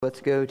Let's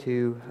go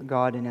to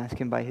God and ask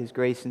Him by His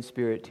grace and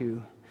Spirit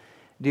to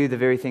do the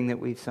very thing that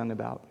we've sung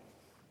about.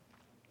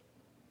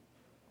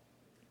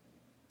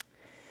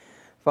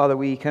 Father,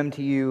 we come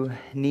to You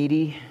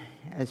needy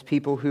as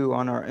people who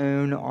on our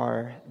own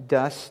are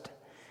dust,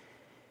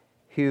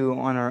 who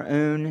on our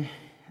own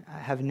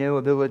have no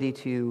ability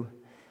to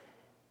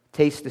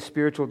taste the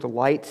spiritual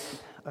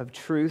delights of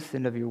truth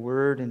and of Your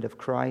Word and of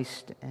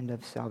Christ and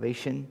of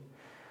salvation.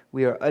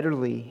 We are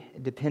utterly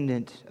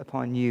dependent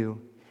upon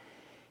You.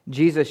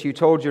 Jesus, You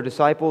told Your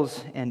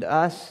disciples and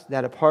us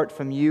that apart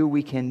from You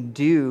we can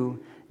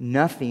do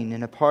nothing,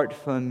 and apart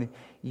from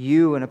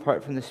You and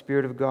apart from the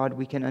Spirit of God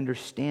we can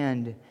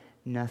understand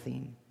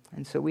nothing.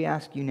 And so we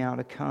ask You now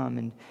to come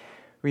and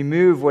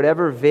remove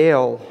whatever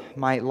veil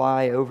might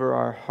lie over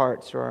our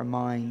hearts or our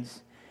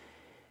minds.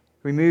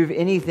 Remove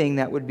anything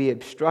that would be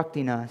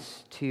obstructing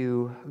us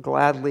to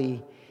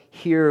gladly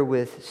hear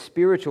with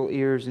spiritual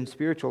ears and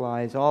spiritual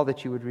eyes all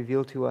that You would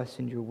reveal to us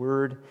in Your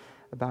Word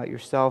about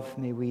Yourself.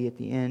 May we at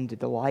the end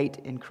delight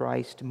in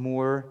Christ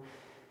more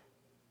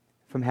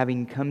from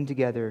having come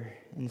together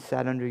and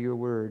sat under Your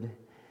Word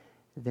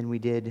than we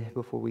did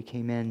before we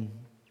came in.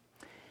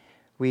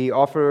 We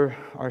offer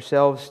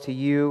ourselves to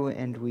You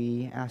and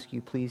we ask You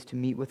please to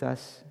meet with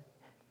us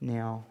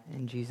now.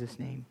 In Jesus'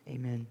 name,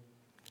 amen.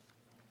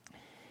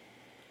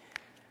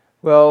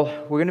 Well,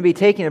 we're going to be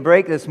taking a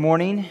break this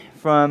morning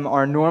from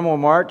our normal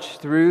march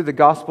through the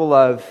Gospel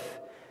of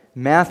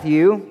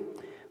Matthew.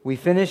 We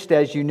finished,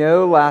 as you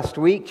know, last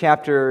week,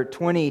 chapter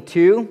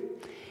 22.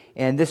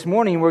 And this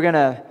morning we're going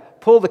to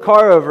pull the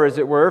car over, as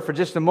it were, for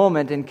just a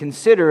moment and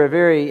consider a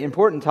very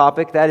important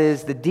topic, that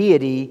is the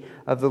deity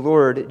of the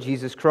Lord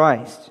Jesus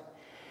Christ.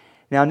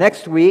 Now,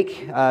 next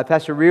week,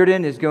 Pastor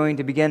Reardon is going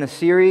to begin a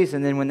series,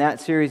 and then when that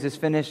series is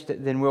finished,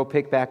 then we'll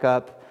pick back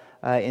up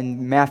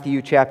in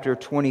Matthew chapter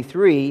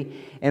 23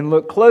 and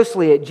look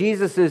closely at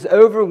Jesus'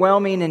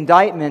 overwhelming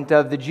indictment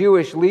of the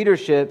Jewish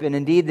leadership and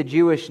indeed the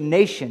Jewish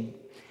nation,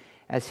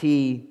 as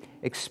He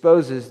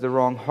exposes the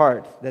wrong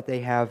heart that they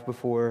have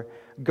before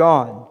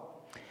God.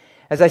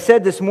 As I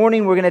said this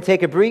morning, we're going to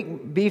take a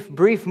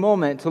brief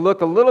moment to look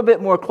a little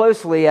bit more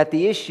closely at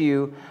the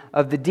issue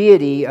of the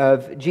deity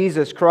of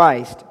Jesus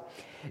Christ.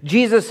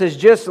 Jesus has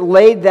just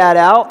laid that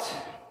out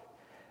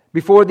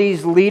before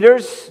these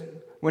leaders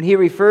when He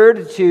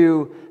referred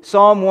to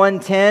Psalm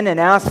 110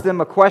 and asked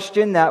them a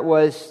question that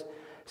was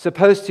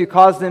supposed to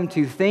cause them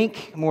to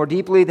think more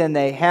deeply than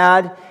they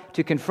had,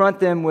 to confront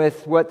them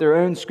with what their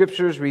own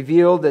scriptures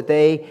revealed that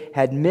they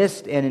had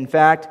missed and in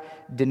fact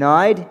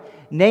denied,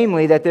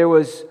 namely that there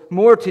was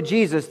more to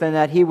Jesus than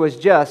that He was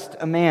just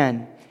a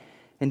man.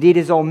 Indeed,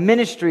 His whole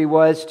ministry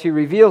was to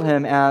reveal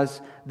Him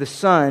as the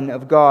Son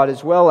of God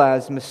as well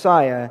as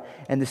Messiah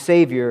and the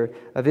Savior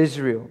of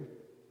Israel.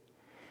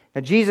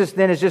 Now, Jesus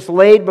then has just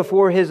laid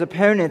before His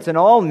opponents and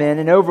all men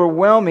an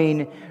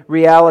overwhelming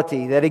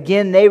reality that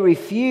again they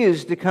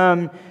refused to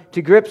come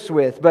to grips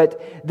with.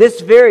 But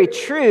this very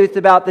truth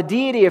about the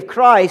deity of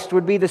Christ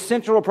would be the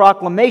central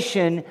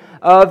proclamation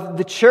of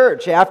the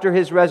church after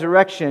His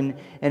resurrection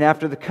and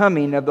after the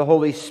coming of the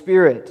Holy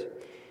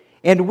Spirit.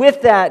 And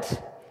with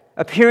that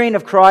appearing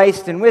of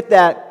Christ and with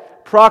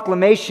that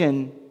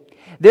proclamation,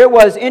 there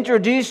was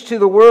introduced to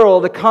the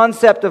world a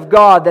concept of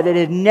God that it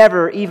had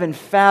never even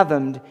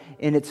fathomed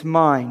in its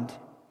mind.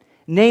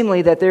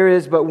 Namely, that there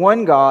is but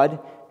one God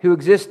who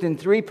exists in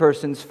three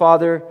persons,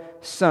 Father,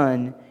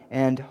 Son,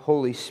 and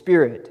Holy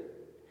Spirit.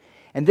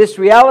 And this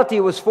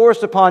reality was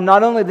forced upon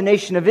not only the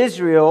nation of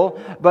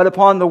Israel, but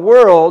upon the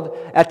world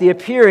at the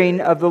appearing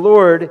of the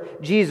Lord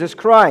Jesus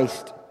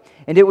Christ.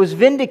 And it was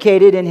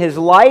vindicated in His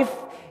life,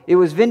 it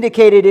was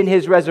vindicated in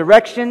His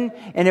resurrection,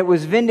 and it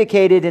was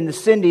vindicated in the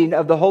sending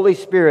of the Holy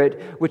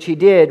Spirit, which He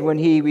did when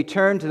He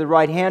returned to the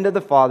right hand of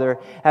the Father,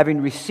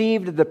 having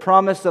received the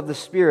promise of the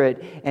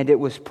Spirit, and it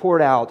was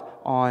poured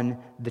out on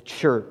the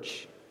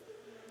church.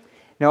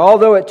 Now,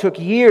 although it took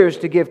years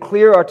to give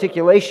clear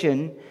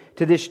articulation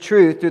to this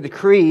truth through the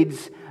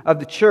creeds of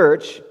the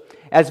church,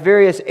 as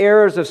various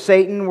errors of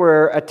Satan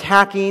were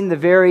attacking the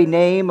very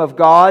name of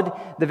God,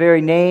 the very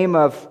name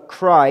of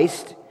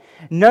Christ,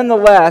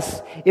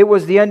 nonetheless, it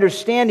was the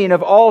understanding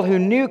of all who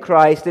knew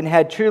Christ and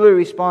had truly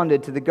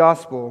responded to the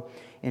gospel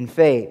in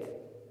faith.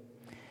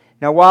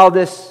 Now, while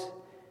this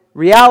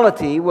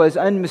reality was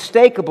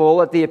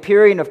unmistakable at the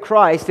appearing of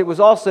Christ, it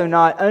was also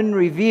not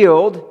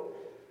unrevealed,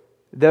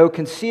 though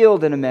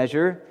concealed in a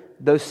measure,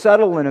 though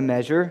subtle in a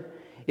measure.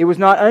 It was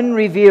not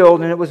unrevealed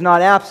and it was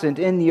not absent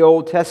in the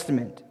Old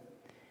Testament.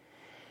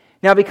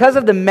 Now, because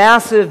of the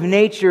massive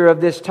nature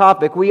of this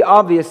topic, we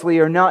obviously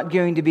are not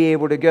going to be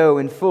able to go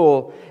in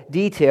full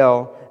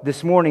detail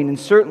this morning, and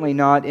certainly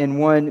not in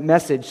one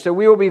message. So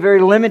we will be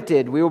very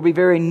limited. We will be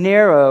very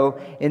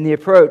narrow in the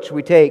approach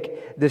we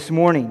take this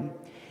morning.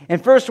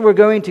 And first we're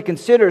going to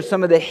consider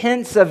some of the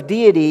hints of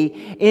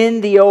deity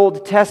in the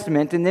Old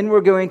Testament, and then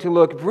we're going to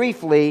look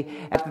briefly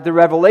at the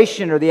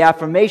revelation or the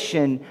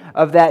affirmation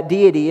of that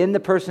deity in the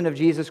person of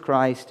Jesus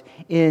Christ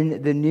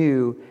in the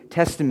New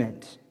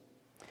Testament.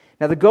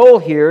 Now, the goal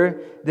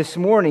here this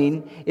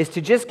morning is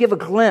to just give a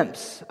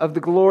glimpse of the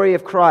glory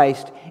of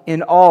Christ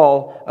in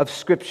all of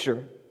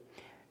Scripture.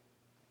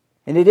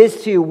 And it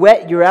is to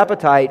whet your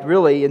appetite,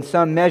 really, in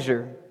some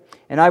measure.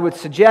 And I would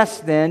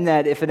suggest then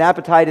that if an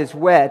appetite is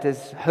whet,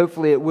 as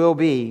hopefully it will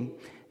be,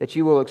 that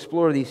you will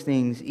explore these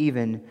things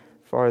even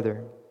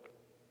farther.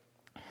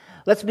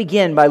 Let's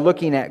begin by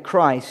looking at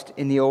Christ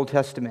in the Old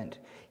Testament.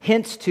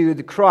 Hints to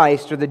the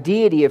Christ or the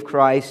deity of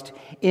Christ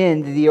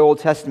in the Old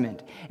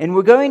Testament. And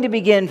we're going to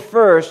begin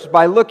first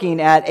by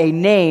looking at a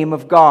name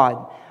of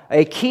God,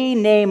 a key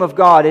name of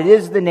God. It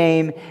is the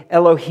name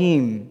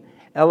Elohim.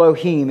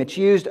 Elohim. It's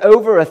used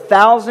over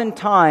 1,000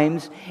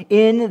 times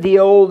in the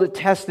Old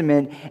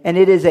Testament, and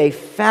it is a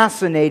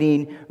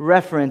fascinating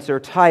reference or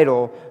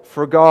title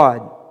for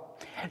God.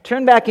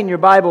 Turn back in your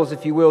Bibles,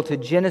 if you will, to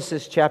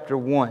Genesis chapter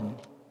 1.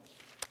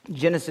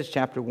 Genesis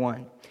chapter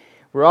 1.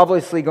 We're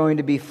obviously going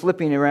to be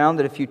flipping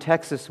around at a few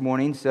texts this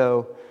morning,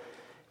 so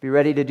be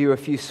ready to do a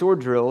few sword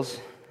drills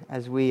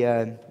as we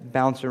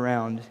bounce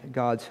around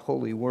God's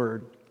holy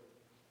word.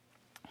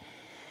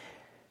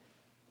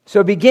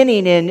 So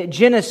beginning in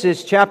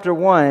Genesis chapter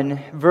 1,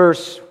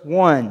 verse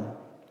 1.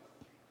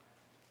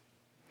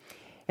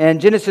 And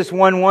Genesis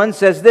 1:1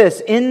 says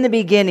this, "In the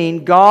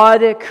beginning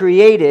God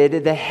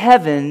created the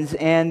heavens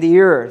and the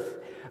earth."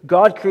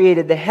 God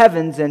created the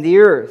heavens and the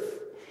earth.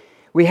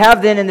 We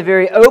have then in the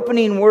very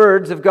opening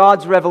words of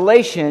God's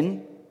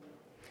revelation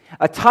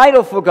a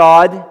title for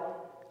God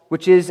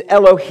which is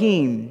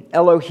Elohim,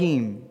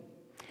 Elohim.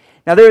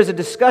 Now there is a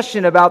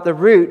discussion about the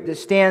root that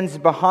stands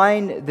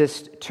behind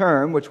this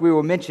term, which we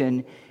will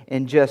mention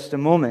in just a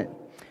moment.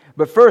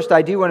 But first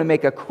I do want to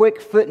make a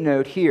quick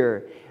footnote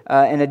here,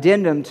 an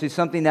addendum to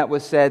something that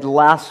was said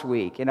last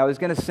week. And I was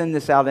going to send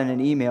this out in an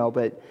email,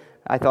 but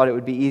I thought it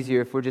would be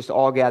easier if we're just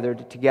all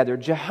gathered together.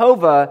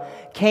 Jehovah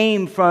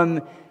came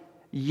from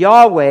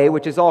Yahweh,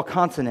 which is all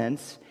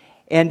consonants,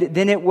 and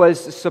then it was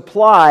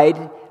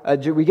supplied,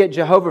 we get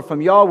Jehovah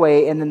from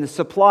Yahweh, and then the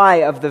supply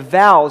of the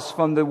vowels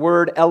from the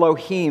word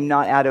Elohim,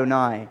 not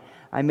Adonai.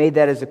 I made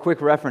that as a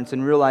quick reference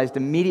and realized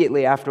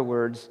immediately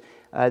afterwards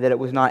that it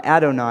was not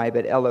Adonai,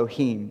 but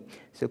Elohim.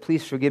 So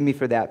please forgive me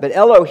for that. But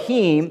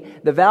Elohim,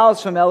 the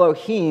vowels from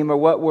Elohim are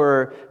what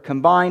were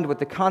combined with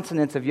the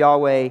consonants of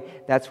Yahweh.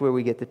 That's where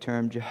we get the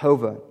term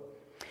Jehovah.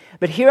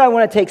 But here I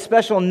want to take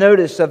special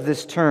notice of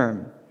this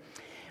term.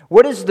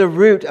 What is the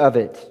root of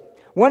it?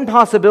 One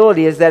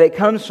possibility is that it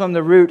comes from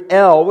the root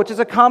El, which is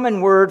a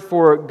common word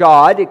for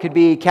God. It could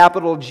be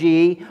capital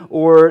G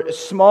or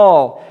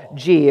small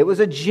g. It was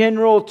a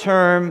general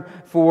term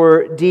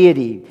for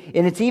deity.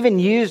 And it's even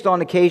used on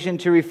occasion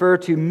to refer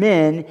to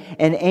men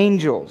and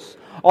angels.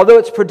 Although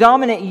its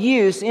predominant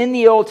use in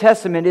the Old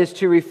Testament is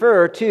to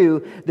refer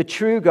to the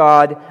true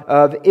God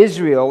of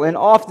Israel. And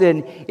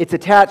often it's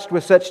attached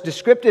with such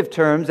descriptive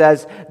terms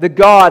as the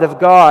God of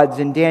gods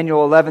in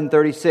Daniel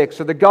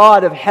 11:36, or the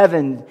God of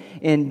heaven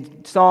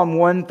in Psalm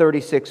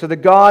 136, or the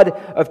God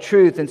of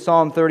truth in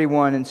Psalm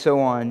 31, and so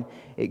on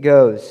it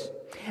goes.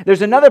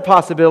 There's another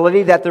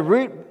possibility that the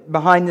root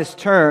behind this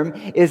term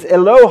is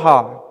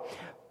Eloha,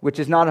 which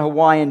is not a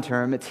Hawaiian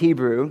term, it's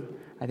Hebrew.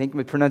 I think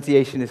my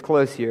pronunciation is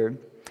close here.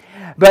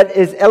 But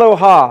is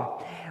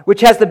Eloha,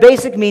 which has the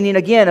basic meaning,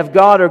 again, of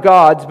God or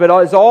gods, but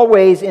is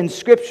always in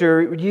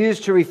Scripture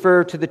used to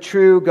refer to the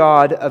true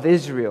God of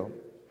Israel.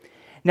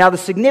 Now, the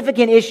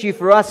significant issue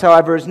for us,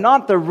 however, is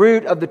not the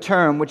root of the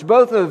term, which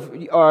both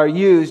are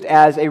used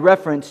as a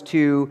reference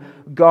to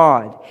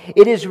God.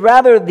 It is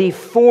rather the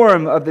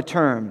form of the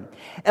term.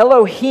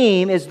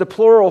 Elohim is the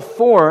plural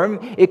form.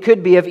 It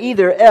could be of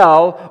either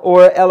El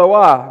or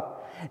Eloah.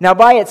 Now,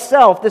 by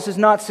itself, this is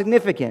not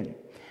significant.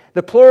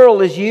 The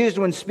plural is used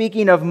when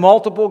speaking of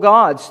multiple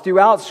gods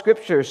throughout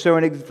Scripture. So,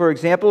 for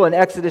example, in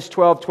Exodus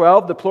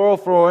 12:12, the plural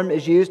form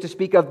is used to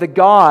speak of the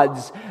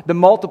gods, the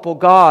multiple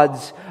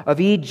gods of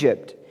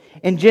Egypt.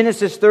 In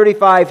Genesis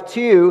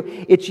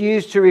 35:2, it's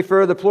used to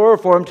refer the plural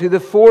form to the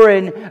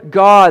foreign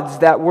gods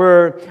that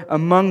were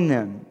among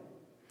them.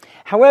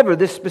 However,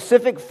 this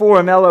specific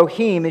form,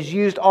 Elohim, is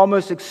used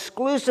almost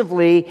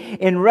exclusively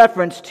in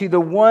reference to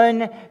the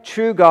one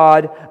true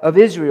God of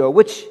Israel,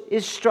 which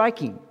is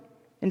striking.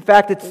 In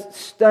fact, it's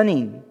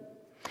stunning.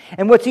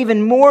 And what's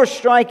even more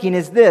striking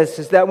is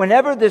that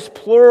whenever this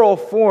plural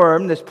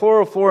form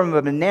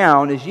of a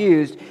noun is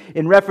used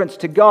in reference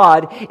to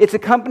God, it's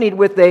accompanied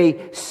with a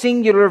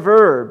singular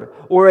verb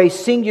or a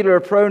singular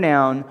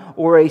pronoun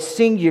or a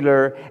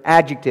singular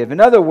adjective. In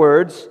other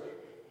words,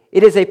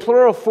 it is a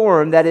plural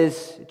form that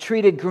is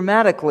treated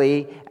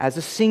grammatically as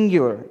a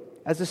singular.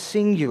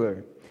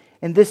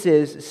 And this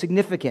is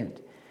significant,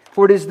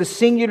 for it is the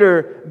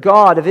singular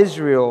God of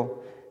Israel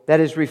that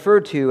is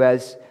referred to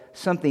as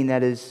something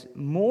that is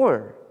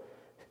more.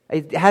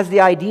 It has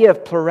the idea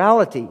of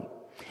plurality.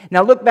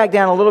 Now look back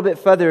down a little bit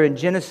further in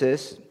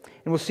Genesis,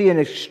 and we'll see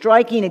a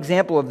striking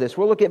example of this.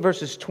 We'll look at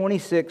verses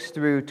 26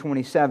 through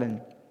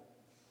 27.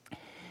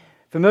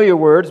 Familiar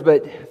words,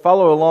 but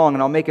follow along,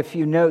 and I'll make a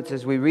few notes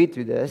as we read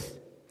through this.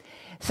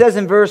 It says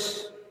in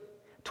verse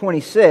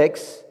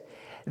 26,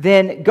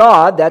 Then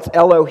God, that's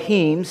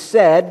Elohim,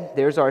 said,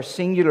 there's our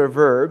singular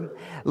verb,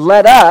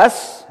 let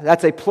us,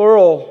 that's a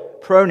plural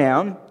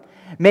pronoun,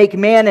 make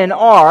man in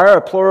our,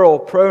 a plural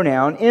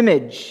pronoun,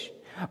 image,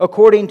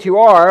 according to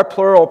our,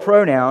 plural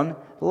pronoun,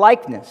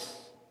 likeness.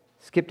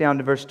 Skip down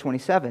to verse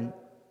 27.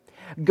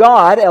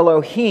 God,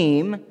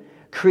 Elohim,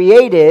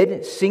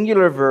 created,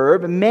 singular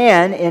verb,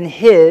 man in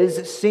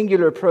his,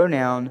 singular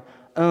pronoun,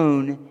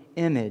 own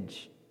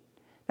image.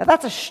 Now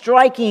that's a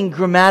striking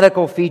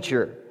grammatical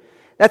feature.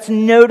 That's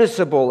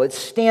noticeable. It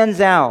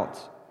stands out.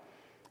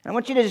 I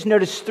want you to just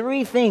notice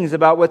three things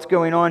about what's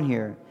going on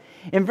here.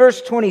 In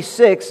verse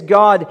 26,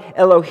 God,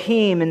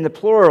 Elohim, in the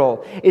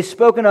plural, is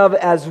spoken of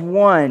as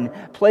one,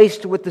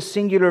 placed with the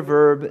singular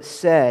verb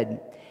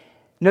said.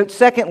 Note,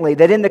 secondly,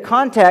 that in the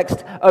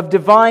context of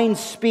divine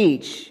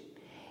speech,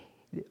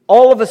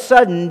 all of a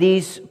sudden,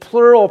 these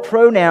plural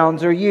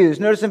pronouns are used.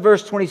 Notice in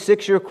verse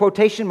 26, your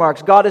quotation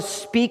marks. God is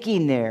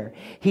speaking there.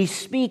 He's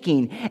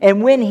speaking.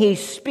 And when He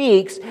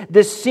speaks,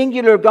 this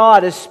singular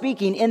God is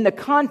speaking in the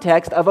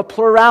context of a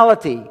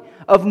plurality,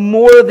 of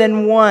more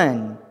than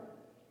one.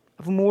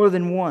 Of more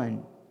than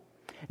one.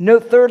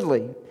 Note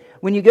thirdly,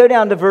 when you go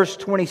down to verse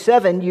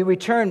 27, you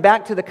return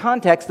back to the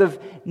context of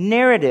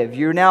narrative.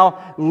 You're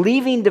now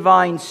leaving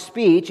divine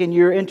speech and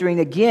you're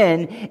entering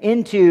again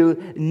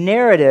into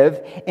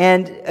narrative.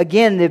 And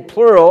again, the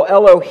plural,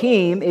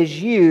 Elohim, is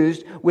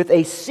used with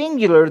a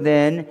singular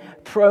then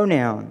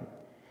pronoun.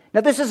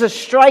 Now this is a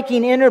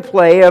striking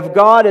interplay of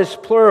God as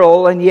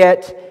plural and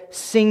yet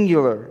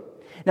singular.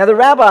 Now the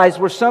rabbis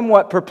were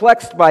somewhat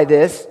perplexed by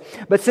this,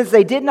 but since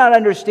they did not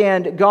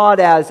understand God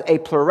as a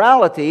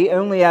plurality,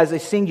 only as a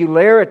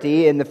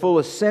singularity in the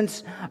fullest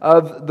sense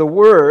of the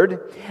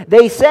word,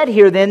 they said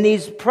here then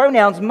these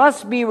pronouns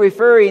must be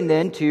referring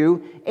then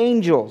to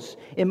angels.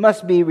 It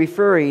must be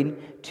referring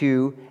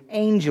to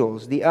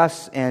angels, the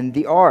us and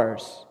the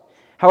ours.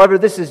 However,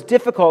 this is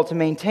difficult to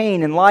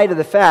maintain in light of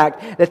the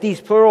fact that these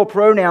plural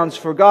pronouns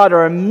for God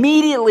are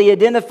immediately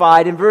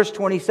identified in verse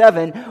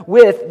 27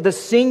 with the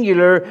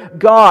singular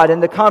God.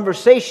 And the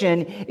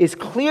conversation is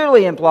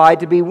clearly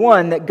implied to be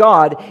one that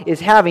God is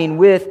having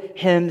with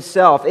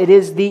Himself. It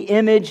is the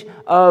image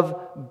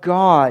of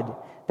God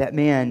that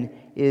man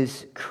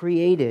is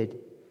created.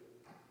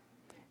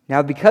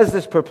 Now, because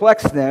this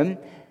perplexed them,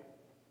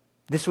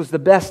 this was the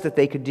best that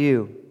they could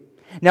do.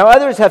 Now,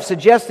 others have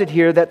suggested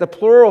here that the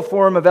plural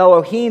form of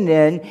Elohim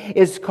then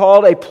is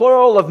called a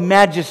plural of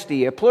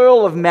majesty. A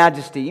plural of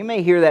majesty. You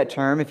may hear that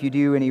term if you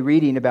do any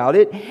reading about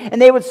it.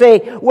 And they would say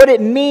what it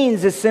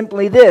means is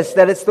simply this,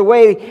 that it's the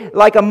way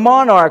like a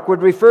monarch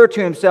would refer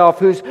to himself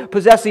who's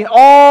possessing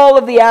all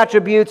of the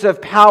attributes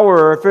of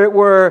power. Or if it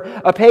were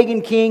a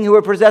pagan king who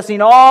were possessing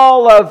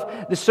all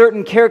of the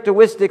certain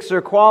characteristics or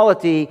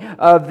quality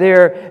of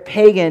their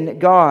pagan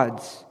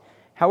gods.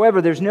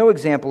 However, there's no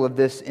example of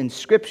this in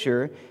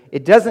Scripture.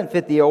 It doesn't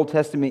fit the Old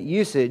Testament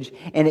usage,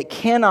 and it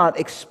cannot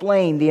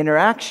explain the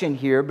interaction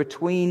here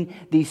between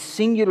these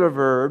singular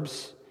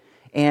verbs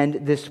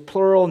and this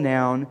plural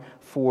noun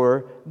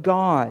for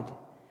God.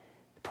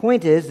 The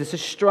point is, this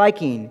is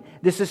striking.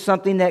 This is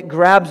something that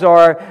grabs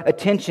our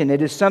attention.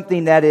 It is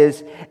something that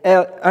is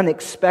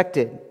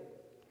unexpected.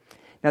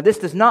 Now, this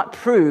does not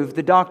prove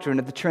the doctrine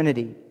of the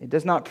Trinity. It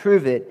does not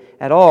prove it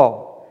at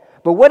all.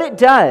 But what it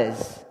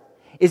does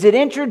is it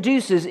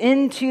introduces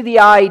into the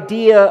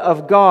idea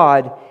of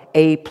God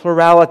a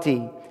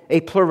plurality.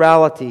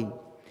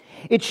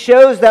 It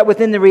shows that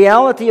within the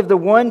reality of the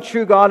one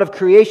true God of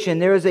creation,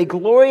 there is a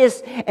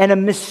glorious and a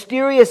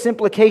mysterious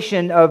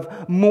implication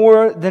of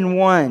more than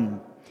one.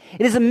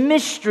 It is a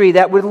mystery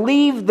that would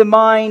leave the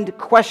mind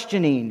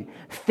questioning,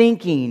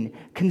 thinking,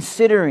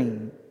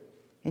 considering.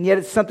 And yet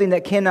it's something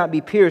that cannot be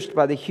pierced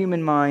by the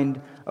human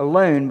mind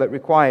alone, but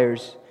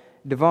requires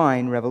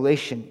divine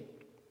revelation.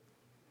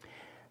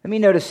 Let me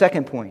note a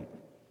second point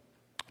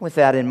with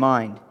that in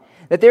mind.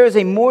 That there is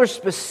a more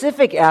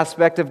specific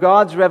aspect of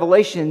God's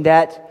revelation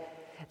that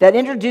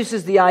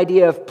introduces the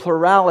idea of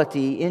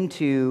plurality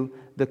into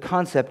the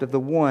concept of the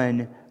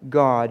one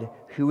God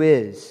who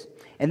is.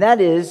 And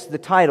that is the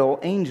title,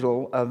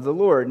 Angel of the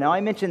Lord. Now,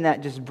 I mentioned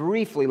that just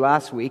briefly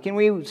last week, and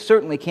we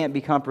certainly can't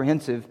be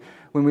comprehensive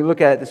when we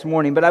look at it this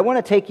morning, but I want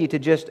to take you to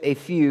just a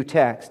few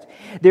texts.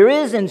 There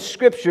is in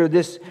Scripture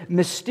this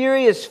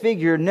mysterious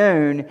figure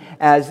known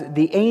as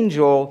the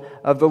angel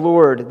of the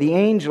Lord. The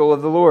angel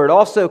of the Lord,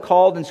 also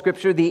called in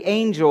Scripture the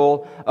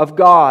angel of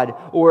God,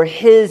 or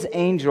His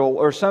angel,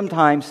 or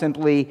sometimes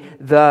simply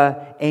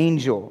the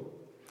angel.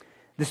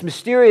 This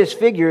mysterious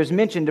figure is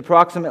mentioned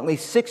approximately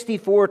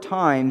 64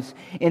 times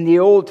in the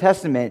Old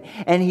Testament,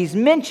 and he's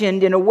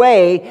mentioned in a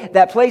way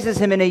that places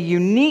him in a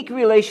unique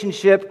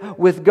relationship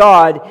with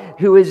God,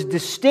 who is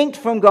distinct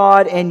from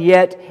God and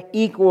yet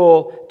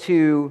equal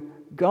to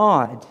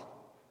God.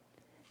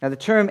 Now, the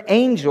term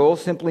angel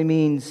simply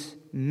means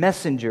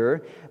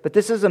messenger, but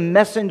this is a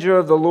messenger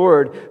of the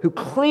Lord who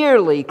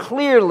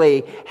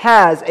clearly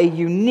has a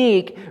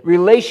unique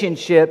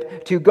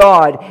relationship to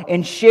God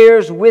and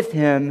shares with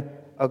Him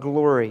a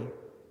glory.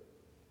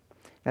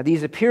 Now,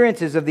 these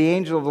appearances of the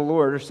angel of the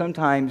Lord are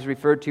sometimes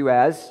referred to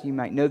as, you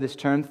might know this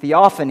term,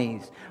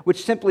 theophanies,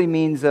 which simply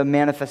means a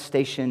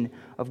manifestation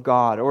of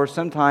God, or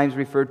sometimes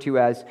referred to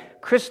as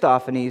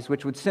Christophanies,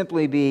 which would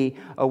simply be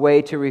a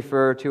way to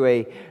refer to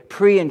a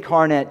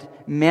pre-incarnate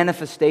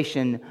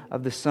manifestation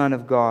of the Son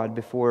of God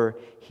before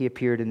he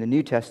appeared in the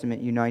New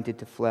Testament, united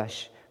to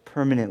flesh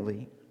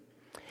permanently.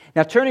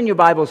 Now, turn in your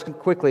Bibles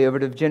quickly over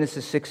to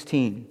Genesis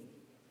 16.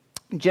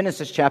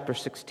 Genesis chapter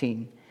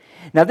 16.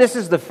 Now, this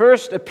is the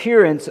first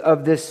appearance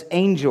of this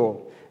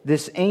angel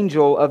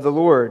of the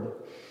Lord.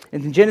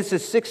 In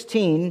Genesis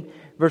 16,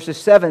 verses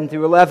 7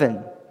 through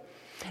 11.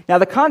 Now,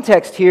 the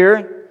context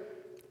here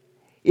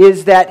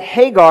is that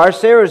Hagar,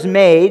 Sarah's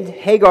maid,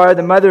 Hagar,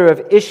 the mother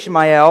of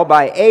Ishmael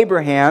by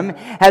Abraham,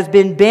 has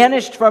been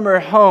banished from her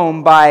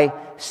home by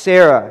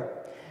Sarah.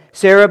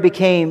 Sarah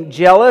became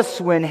jealous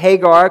when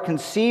Hagar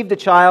conceived a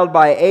child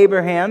by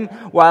Abraham,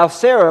 while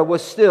Sarah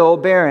was still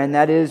barren,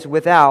 that is,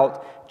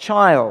 without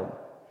child.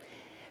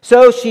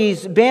 So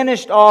she's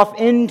banished off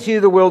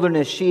into the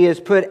wilderness. She is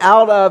put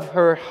out of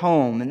her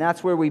home. And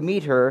that's where we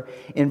meet her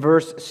in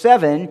verse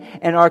 7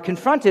 and are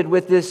confronted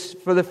with this,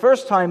 for the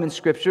first time in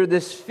Scripture,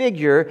 this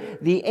figure,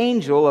 the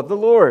angel of the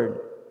Lord.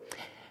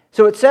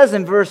 So it says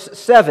in verse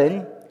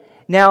 7,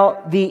 "Now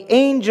the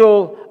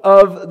angel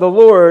of the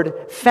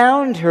Lord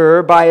found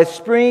her by a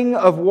spring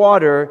of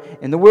water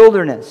in the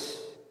wilderness."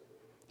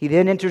 He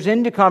then enters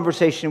into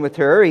conversation with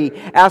her. He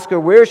asks her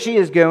where she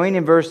is going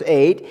in verse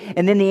 8.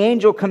 And then the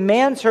angel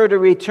commands her to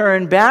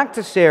return back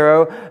to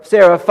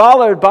Sarah,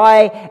 followed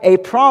by a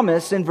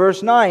promise in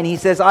verse 9. He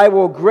says, "I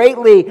will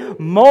greatly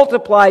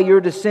multiply your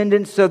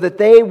descendants so that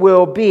they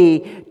will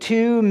be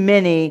too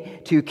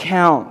many to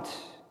count."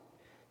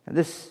 Now,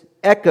 this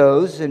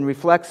echoes and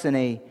reflects in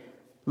a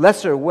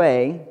lesser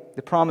way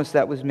the promise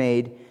that was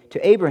made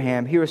to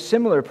Abraham. Here a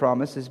similar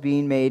promise is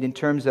being made in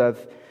terms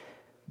of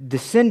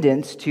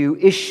descendants to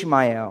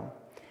Ishmael.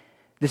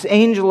 This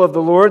angel of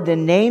the Lord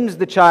then names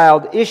the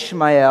child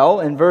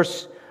Ishmael in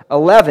verse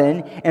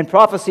 11 and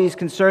prophesies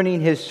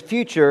concerning his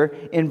future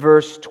in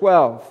verse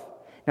 12.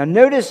 Now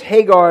notice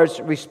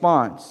Hagar's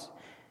response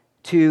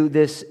to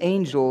this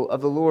angel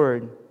of the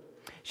Lord.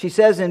 She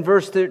says in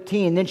verse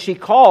 13, "Then she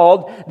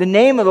called the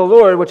name of the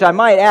Lord," which I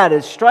might add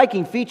is a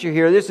striking feature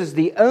here. This is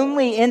the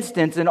only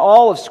instance in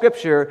all of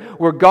Scripture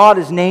where God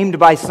is named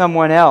by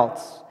someone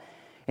else.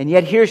 And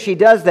yet here she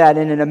does that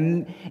in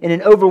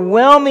an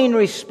overwhelming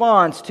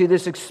response to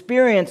this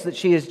experience that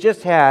she has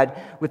just had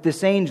with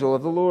this angel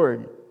of the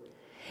Lord.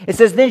 It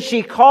says, "Then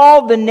she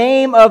called the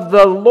name of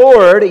the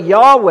Lord,"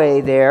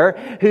 Yahweh there,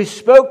 "who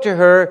spoke to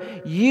her,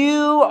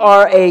 'You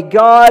are a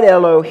God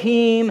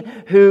Elohim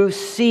who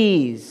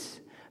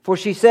sees.' For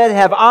she said,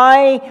 'Have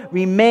I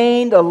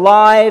remained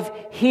alive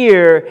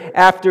here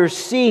after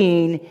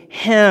seeing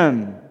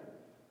him?'"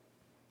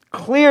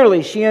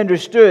 Clearly, she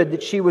understood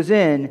that she was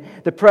in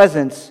the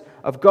presence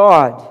of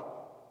God.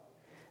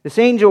 This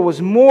angel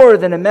was more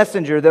than a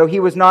messenger, though he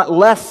was not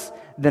less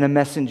than a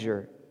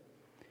messenger.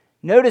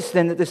 Notice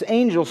then that this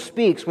angel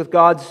speaks with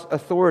God's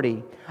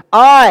authority.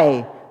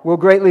 "I will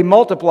greatly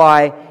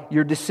multiply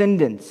your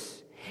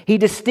descendants." He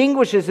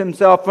distinguishes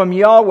himself from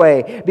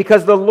Yahweh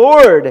because the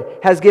Lord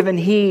has given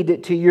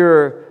heed to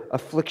your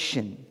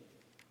affliction.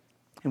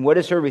 And what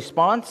is her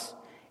response?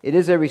 It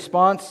is a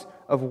response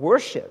of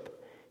worship.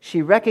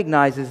 She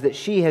recognizes that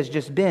she has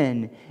just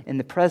been in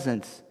the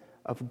presence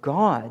of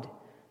God.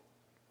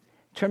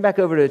 Turn back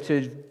over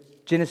to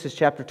Genesis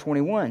chapter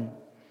 21.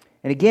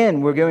 And again,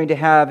 we're going to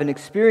have an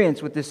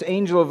experience with this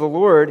angel of the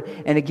Lord,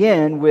 and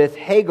again with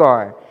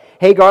Hagar.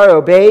 Hagar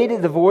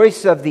obeyed the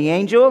voice of the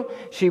angel.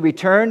 She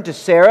returned to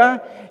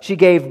Sarah. She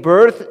gave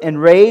birth and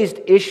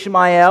raised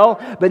Ishmael.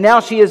 But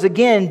now she is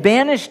again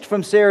banished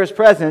from Sarah's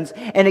presence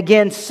and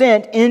again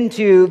sent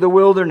into the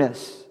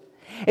wilderness.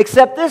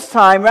 Except this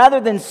time, rather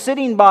than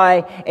sitting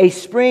by a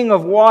spring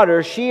of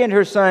water, she and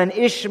her son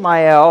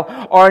Ishmael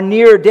are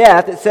near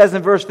death. It says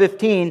in verse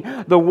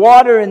 15, the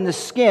water in the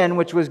skin,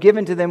 which was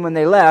given to them when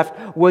they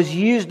left, was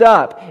used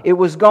up. It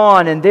was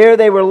gone, and there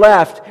they were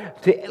left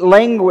to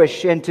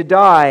languish and to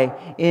die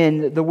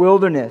in the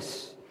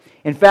wilderness.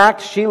 In fact,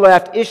 she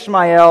left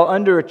Ishmael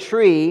under a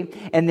tree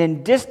and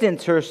then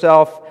distanced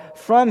herself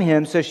from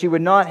him so she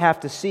would not have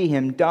to see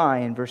him die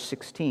in verse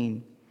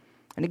 16.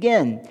 And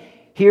again,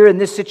 here in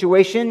this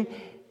situation,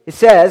 it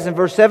says in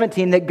verse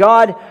 17 that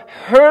God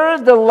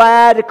heard the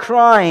lad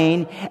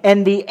crying,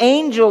 and the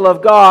angel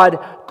of God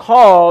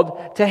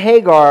called to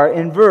Hagar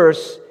in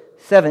verse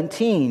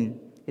 17.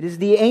 It is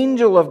the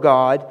angel of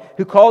God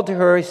who called to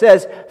her, he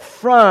says,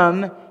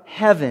 from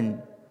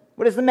heaven.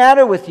 What is the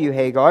matter with you,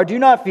 Hagar? Do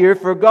not fear,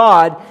 for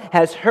God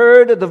has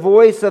heard the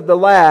voice of the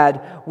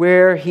lad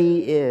where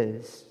he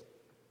is.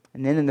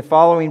 And then in the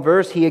following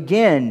verse, he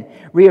again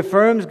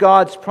reaffirms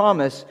God's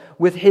promise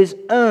with his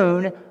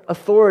own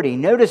authority.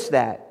 Notice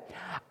that.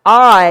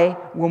 I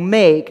will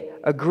make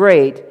a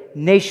great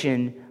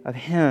nation of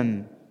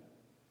him.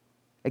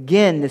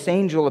 Again, this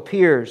angel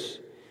appears,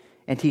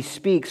 and he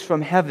speaks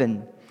from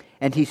heaven,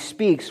 and he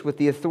speaks with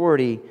the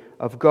authority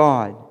of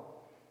God.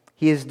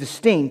 He is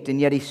distinct, and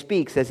yet he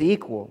speaks as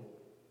equal.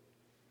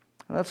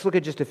 Let's look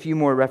at just a few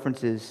more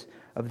references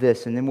of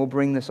this, and then we'll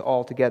bring this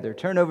all together.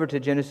 Turn over to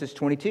Genesis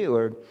 22,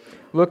 or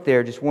look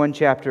there just one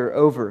chapter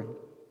over.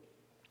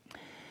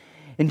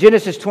 In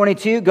Genesis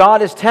 22,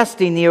 God is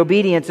testing the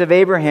obedience of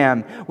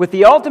Abraham with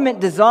the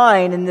ultimate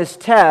design in this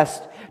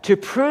test to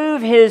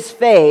prove his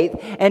faith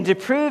and to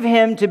prove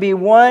him to be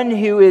one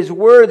who is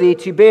worthy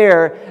to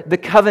bear the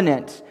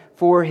covenant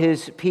for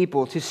his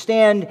people, to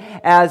stand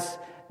as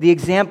the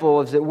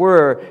example, as it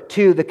were,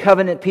 to the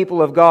covenant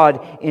people of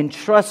God in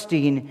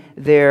trusting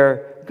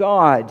their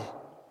God.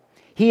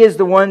 He is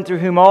the one through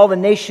whom all the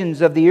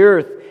nations of the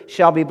earth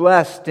shall be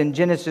blessed in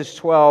Genesis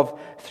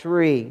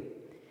 12:3.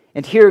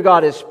 And here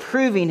God is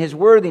proving his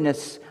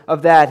worthiness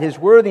of that, his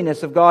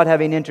worthiness of God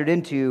having entered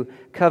into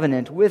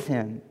covenant with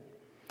him.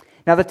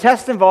 Now the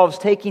test involves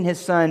taking his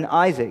son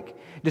Isaac,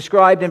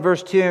 described in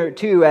verse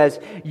 2 as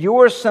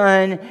your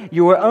son,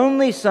 your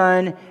only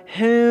son,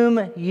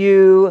 whom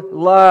you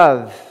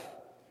love.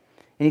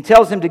 And he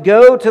tells him to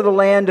go to the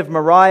land of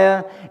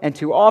Moriah and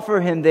to offer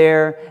him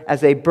there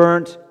as a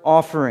burnt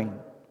offering.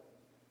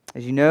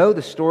 As you know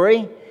the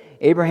story,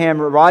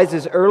 Abraham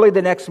rises early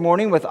the next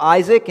morning with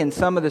Isaac and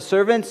some of the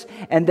servants,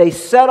 and they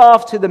set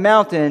off to the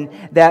mountain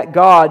that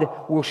God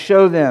will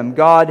show them,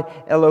 God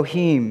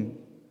Elohim.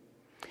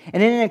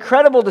 And in an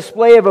incredible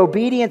display of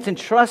obedience and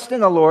trust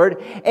in the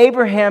Lord,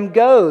 Abraham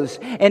goes,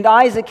 and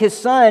Isaac, his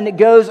son,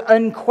 goes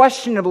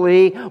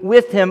unquestionably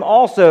with him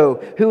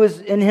also, who is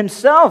in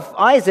himself,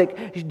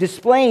 Isaac,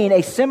 displaying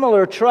a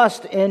similar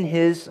trust in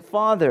his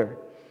father,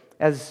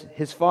 as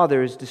his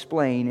father is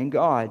displaying in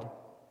God.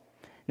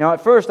 Now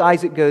at first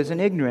Isaac goes in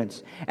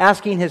ignorance,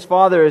 asking his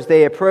father as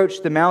they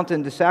approach the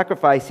mountain to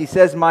sacrifice. He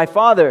says, "My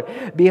father,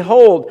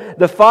 behold,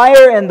 the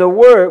fire and the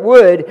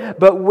wood,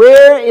 but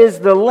where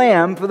is the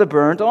lamb for the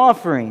burnt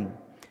offering?"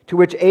 To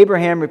which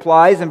Abraham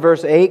replies in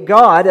verse 8,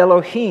 "God,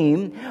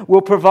 Elohim,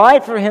 will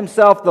provide for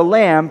himself the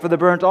lamb for the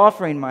burnt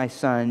offering, my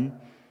son."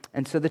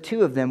 And so the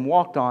two of them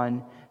walked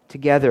on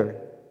together.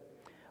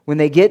 When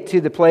they get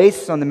to the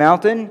place on the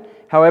mountain,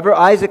 however,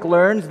 Isaac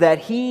learns that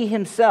he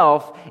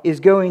himself is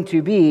going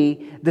to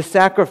be the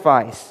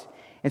sacrifice.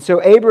 And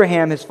so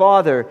Abraham, his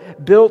father,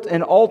 built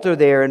an altar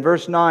there in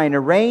verse 9,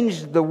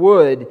 arranged the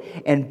wood,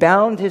 and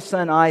bound his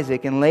son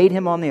Isaac and laid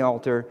him on the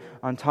altar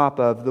on top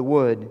of the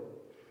wood.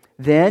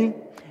 Then,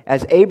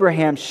 as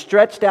Abraham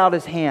stretched out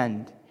his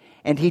hand,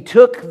 and he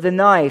took the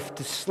knife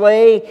to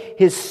slay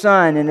his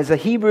son, and as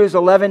Hebrews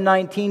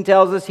 11:19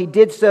 tells us, he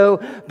did so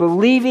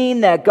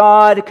believing that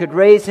God could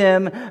raise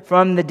him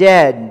from the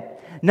dead.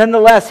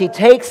 Nonetheless, he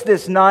takes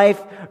this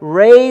knife,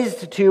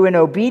 raised to, in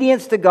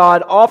obedience to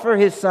God, offer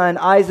his son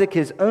Isaac,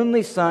 his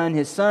only son,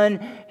 his son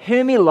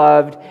whom he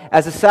loved,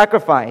 as a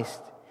sacrifice.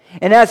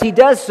 And as he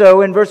does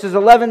so, in verses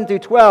 11 through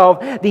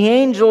 12, the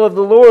angel of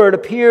the Lord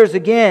appears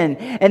again.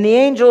 And the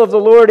angel of the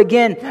Lord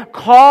again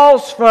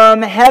calls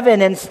from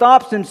heaven and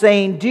stops him,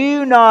 saying,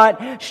 "Do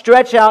not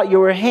stretch out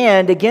your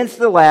hand against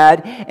the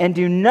lad, and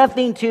do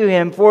nothing to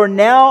him. For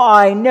now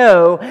I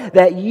know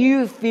that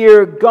you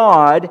fear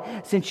God,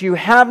 since you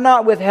have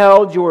not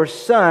withheld your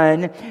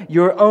son,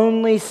 your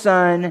only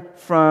son,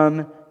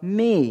 from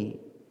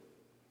me."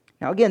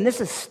 Now again, this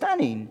is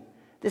stunning.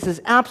 This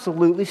is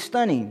absolutely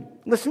stunning.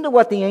 Listen to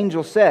what the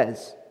angel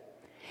says.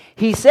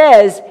 He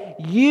says,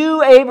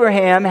 "You,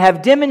 Abraham,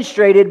 have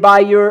demonstrated by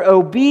your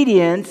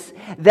obedience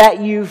that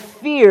you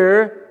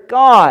fear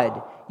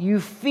God."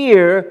 You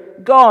fear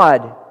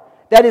God.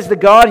 That is the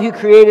God who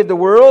created the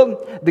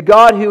world, the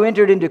God who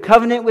entered into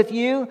covenant with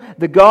you,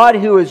 the God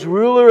who is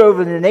ruler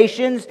over the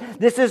nations.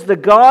 This is the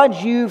God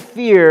you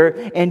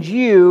fear, and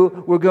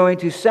you were going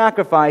to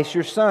sacrifice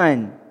your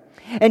son.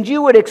 And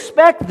you would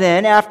expect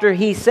then, after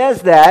he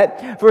says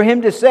that, for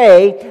him to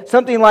say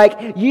something like,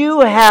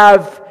 "You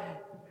have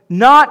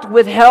not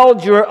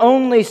withheld your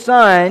only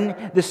son,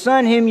 the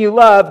son whom you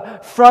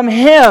love, from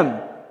him."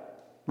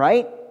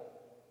 Right?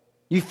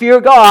 You fear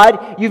God,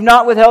 you've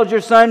not withheld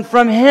your son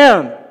from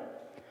him.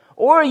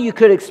 Or you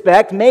could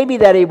expect maybe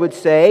that he would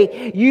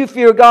say, "You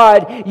fear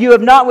God, you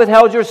have not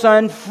withheld your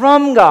son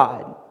from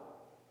God."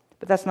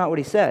 But that's not what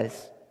he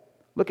says.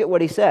 Look at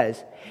what he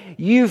says.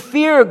 "You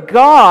fear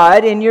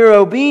God in your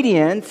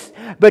obedience,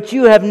 but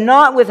you have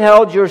not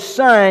withheld your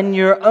son,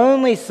 your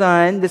only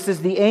son," this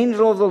is the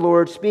angel of the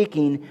Lord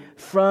speaking,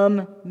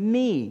 "from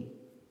me."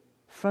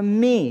 From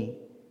me.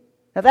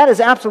 Now that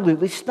is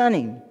absolutely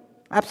stunning.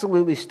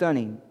 Absolutely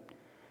stunning.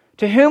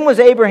 To whom was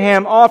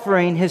Abraham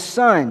offering his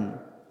son?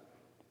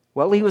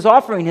 Well, he was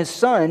offering his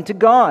son to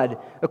God,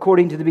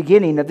 according to the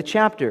beginning of the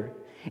chapter.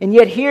 And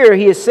yet here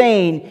he is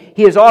saying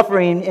he is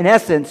offering, in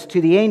essence, to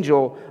the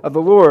angel of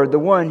the Lord, the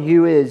one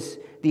who is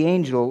the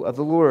angel of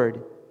the Lord.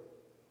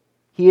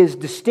 He is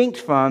distinct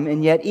from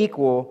and yet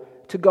equal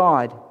to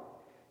God.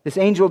 This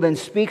angel then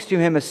speaks to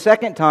him a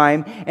second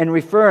time and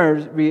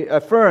affirms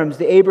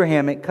the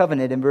Abrahamic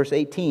covenant in verse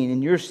 18.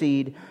 "In your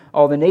seed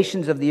all the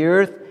nations of the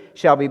earth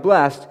shall be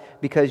blessed,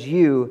 because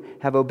you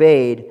have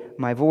obeyed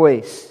my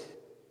voice."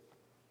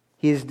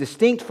 He is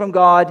distinct from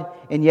God,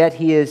 and yet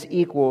he is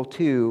equal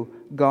to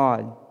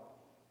God.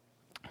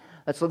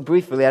 Let's look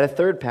briefly at a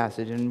third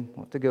passage, and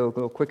we'll have to go a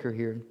little quicker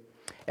here.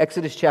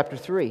 Exodus chapter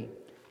 3.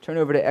 Turn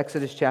over to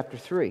Exodus chapter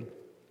 3.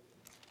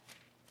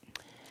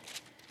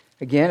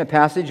 Again, a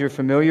passage you're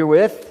familiar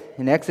with.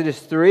 In Exodus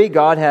 3,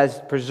 God has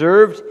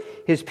preserved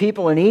His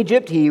people in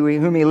Egypt,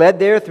 whom He led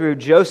there through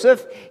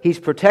Joseph. He's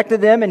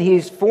protected them, and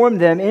He's formed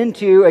them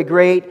into a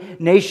great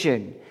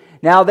nation.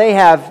 Now they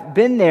have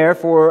been there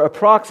for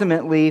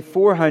approximately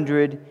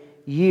 400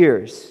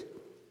 years.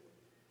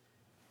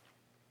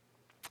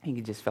 He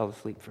just fell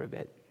asleep for a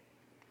bit.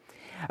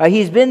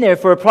 He's been there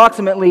for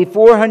approximately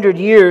 400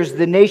 years,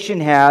 the nation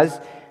has,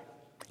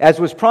 as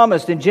was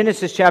promised in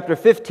Genesis chapter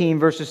 15,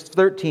 verses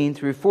 13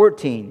 through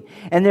 14.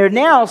 And they're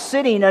now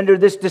sitting under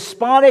this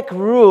despotic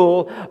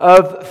rule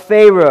of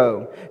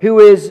Pharaoh, who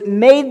has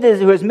made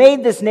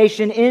this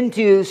nation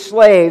into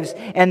slaves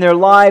and their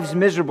lives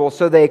miserable.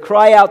 So they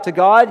cry out to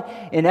God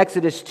in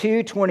Exodus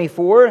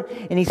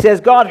 2:24, and He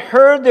says, God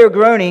heard their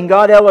groaning,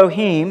 God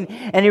Elohim,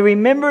 and He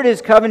remembered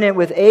His covenant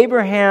with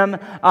Abraham,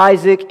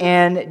 Isaac,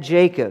 and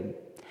Jacob.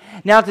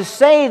 Now, to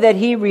say that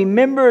He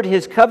remembered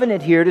His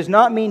covenant here does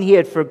not mean He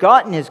had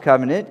forgotten His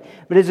covenant,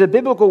 but is a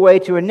biblical way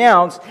to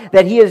announce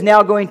that He is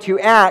now going to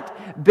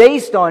act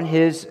based on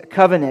His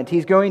covenant.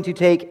 He's going to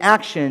take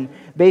action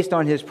based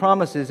on His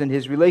promises and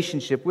His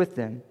relationship with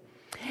them.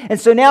 And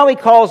so now He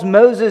calls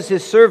Moses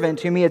His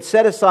servant, whom He had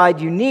set aside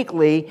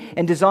uniquely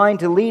and designed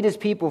to lead His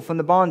people from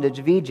the bondage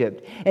of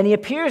Egypt. And He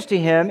appears to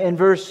him in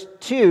verse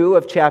 2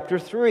 of chapter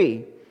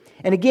 3.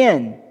 And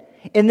again,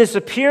 in this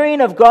appearing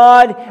of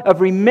God,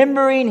 of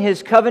remembering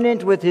His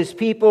covenant with His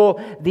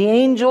people, the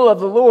angel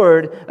of the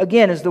Lord,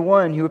 again, is the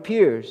one who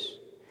appears.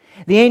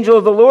 The angel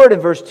of the Lord,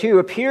 in verse 2,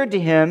 appeared to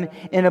him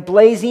in a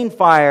blazing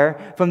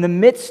fire from the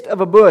midst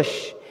of a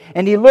bush.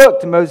 And he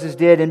looked, Moses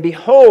did, and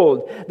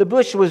behold, the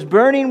bush was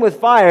burning with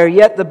fire,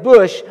 yet the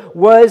bush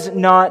was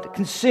not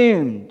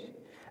consumed.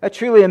 A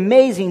truly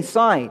amazing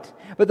sight.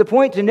 But the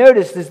point to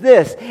notice is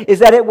this, is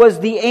that it was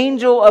the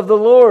angel of the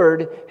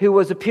Lord who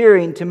was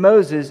appearing to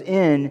Moses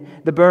in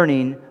the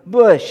burning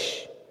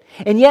bush.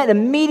 And yet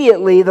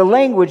immediately the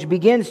language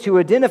begins to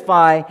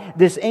identify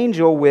this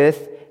angel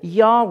with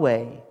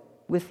Yahweh.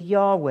 With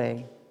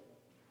Yahweh.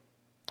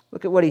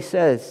 Look at what he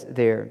says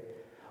there.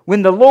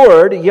 When the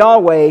Lord,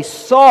 Yahweh,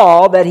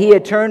 saw that he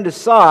had turned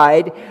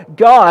aside,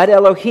 God,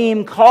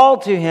 Elohim,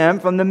 called to him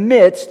from the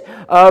midst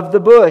of the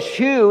bush.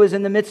 Who is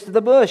in the midst of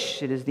the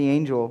bush? It is the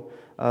angel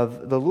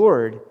of the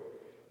Lord.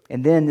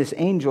 And then this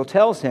angel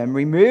tells him,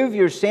 remove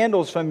your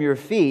sandals from your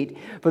feet,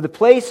 for the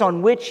place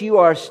on which you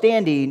are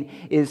standing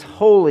is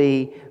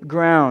holy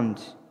ground.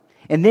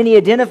 And then he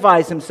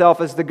identifies himself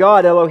as the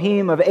God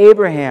Elohim of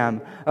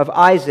Abraham, of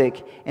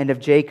Isaac, and of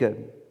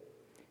Jacob.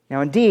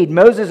 Now indeed,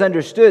 Moses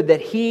understood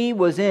that he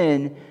was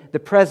in the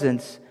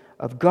presence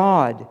of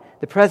God,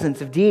 the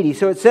presence of deity.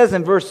 So it says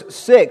in verse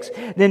 6,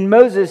 then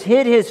Moses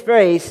hid his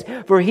face,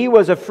 for he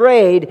was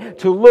afraid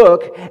to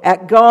look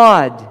at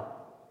God.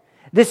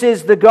 This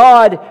is the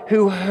God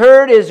who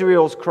heard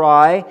Israel's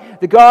cry,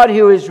 the God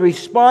who is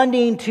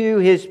responding to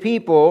His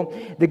people,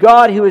 the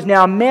God who is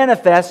now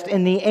manifest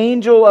in the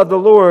angel of the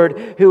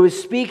Lord who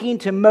is speaking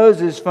to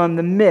Moses from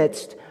the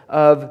midst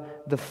of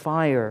the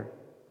fire.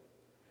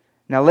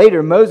 Now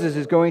later, Moses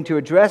is going to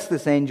address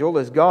this angel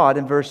as God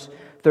in verse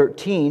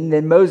 13.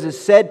 Then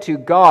Moses said to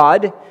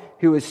God,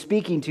 who was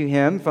speaking to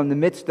him from the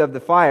midst of the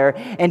fire,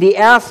 and he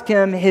asked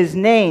him his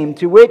name,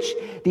 to which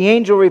the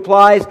angel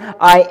replies,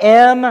 I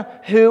am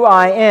who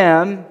I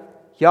am,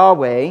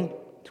 Yahweh.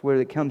 That's where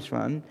it comes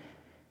from.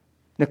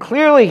 Now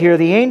clearly here,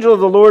 the angel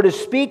of the Lord is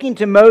speaking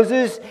to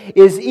Moses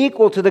is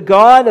equal to the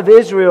God of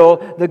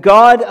Israel, the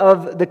God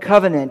of the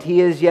covenant.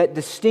 He is yet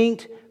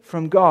distinct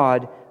from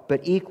God,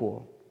 but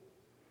equal.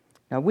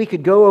 Now we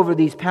could go over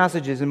these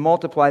passages and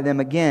multiply them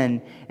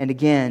again and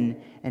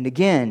again and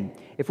again.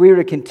 If we were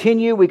to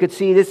continue, we could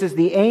see this is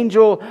the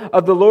angel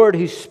of the Lord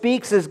who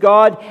speaks as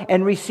God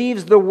and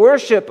receives the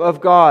worship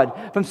of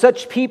God from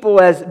such people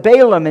as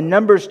Balaam in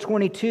Numbers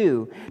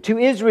 22, to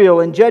Israel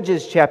in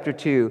Judges chapter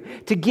 2,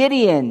 to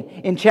Gideon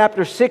in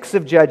chapter 6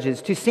 of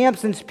Judges, to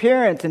Samson's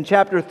parents in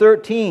chapter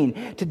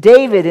 13, to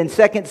David in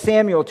 2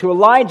 Samuel, to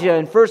Elijah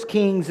in 1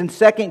 Kings and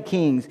 2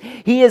 Kings.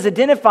 He is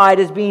identified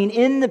as being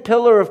in the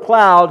pillar of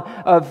cloud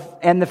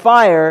and the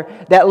fire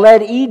that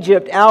led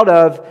Egypt out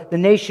of the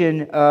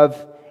nation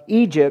of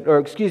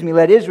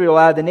led Israel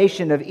out of the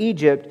nation of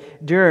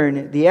Egypt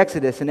during the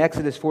Exodus in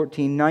Exodus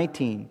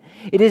 14:19.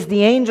 It is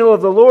the angel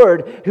of the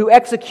Lord who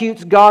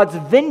executes God's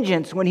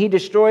vengeance when He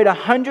destroyed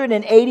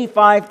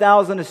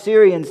 185,000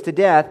 Assyrians to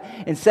death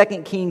in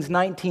 2 Kings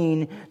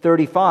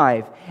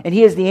 19:35. And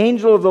He is the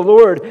angel of the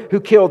Lord who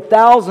killed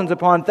thousands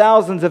upon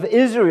thousands of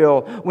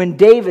Israel when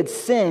David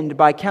sinned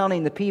by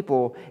counting the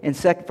people in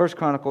 1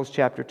 Chronicles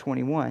chapter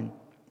 21.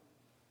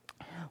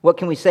 What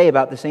can we say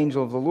about this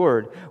angel of the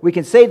Lord? We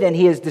can say then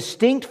he is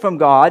distinct from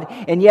God,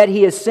 and yet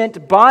he is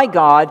sent by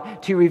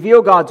God to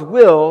reveal God's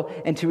will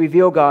and to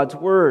reveal God's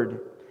word.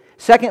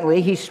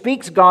 Secondly, he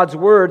speaks God's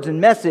words and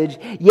message,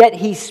 yet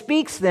he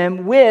speaks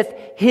them with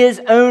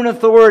his own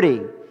authority.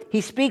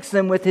 He speaks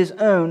them with his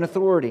own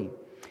authority.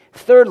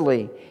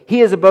 Thirdly,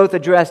 he is both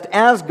addressed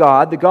as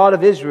God, the God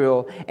of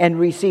Israel, and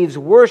receives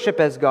worship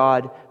as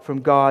God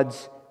from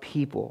God's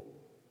people.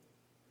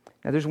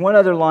 Now, there's one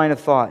other line of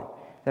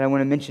thought that I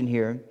want to mention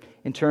here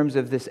in terms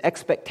of this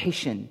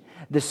expectation,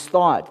 this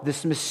thought,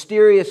 this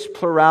mysterious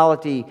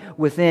plurality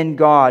within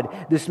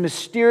God, this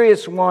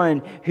mysterious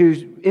one who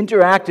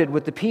interacted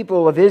with the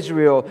people of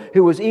Israel,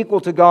 who was equal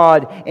to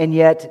God and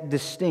yet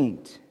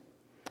distinct.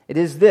 It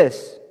is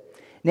this,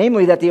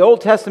 namely that the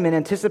Old Testament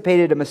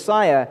anticipated a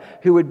Messiah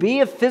who would be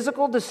a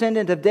physical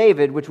descendant of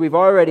David, which we've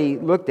already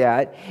looked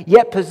at,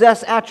 yet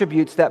possess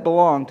attributes that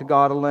belong to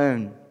God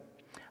alone.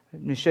 I'm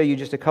going to show you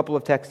just a couple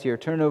of texts here.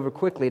 Turn over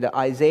quickly to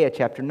Isaiah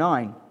chapter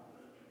 9.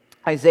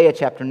 Isaiah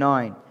chapter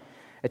 9,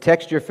 a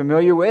text you're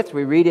familiar with.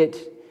 We read it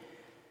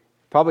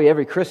probably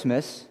every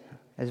Christmas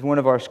as one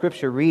of our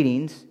scripture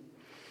readings.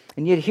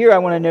 And yet here I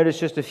want to notice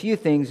just a few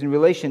things in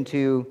relation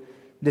to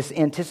this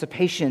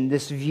anticipation,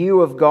 this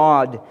view of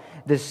God,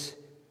 this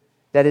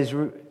that is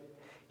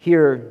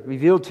here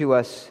revealed to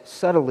us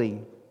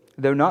subtly,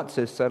 though not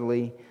so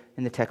subtly,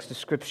 in the text of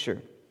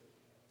Scripture.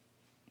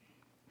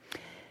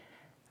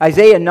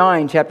 Isaiah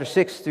 9, chapter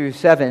 6 through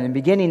 7, and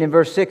beginning in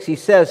verse 6, he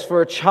says,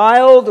 "For a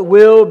child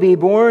will be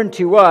born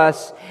to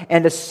us,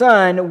 and a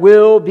son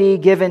will be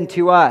given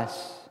to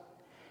us."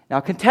 Now,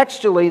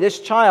 contextually, this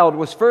child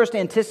was first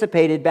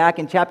anticipated back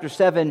in chapter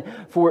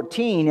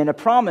 7:14 in a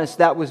promise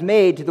that was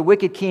made to the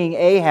wicked king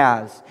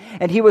Ahaz.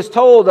 And he was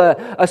told,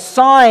 a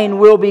sign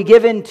will be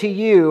given to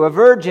you, a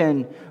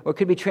virgin, or it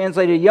could be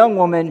translated, a young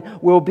woman,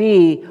 will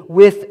be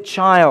with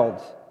child.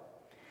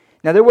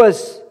 Now, there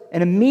was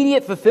an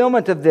immediate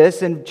fulfillment of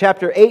this in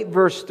chapter 8,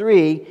 verse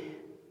 3.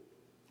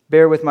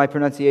 Bear with my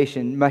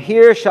pronunciation.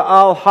 Mahir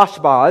Sha'al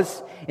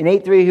Hashbaz in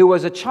 8:3, who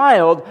was a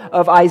child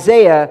of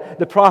Isaiah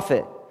the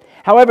prophet.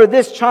 However,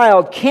 this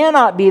child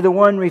cannot be the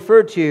one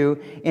referred to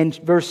in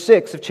verse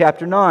 6 of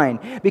chapter 9,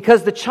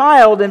 because the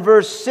child in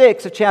verse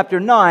 6 of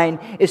chapter 9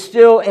 is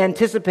still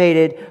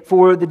anticipated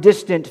for the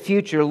distant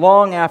future,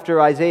 long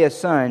after Isaiah's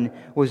son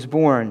was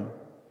born.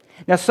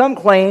 Now, some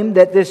claim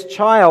that this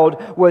child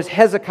was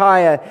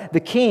Hezekiah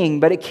the king,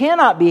 but it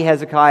cannot be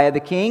Hezekiah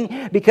the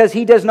king because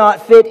he does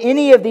not fit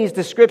any of these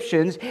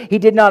descriptions. He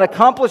did not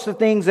accomplish the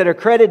things that are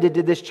credited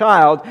to this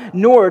child,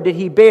 nor did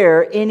he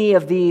bear any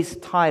of these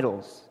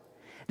titles.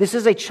 This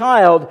is a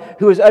child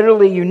who is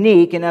utterly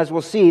unique, and as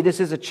we'll see, this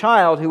is a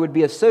child who would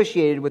be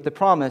associated with the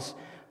promise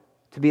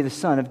to be the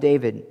son of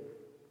David.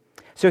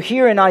 So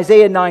here in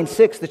Isaiah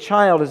 9:6, the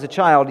child is a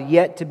child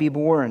yet to be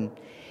born.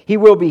 He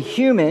will be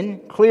human,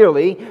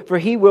 clearly, for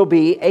he will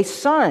be a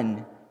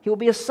son. He will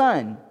be a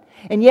son.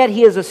 And yet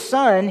he is a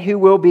son who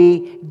will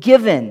be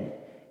given.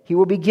 He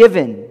will be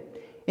given.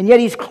 And yet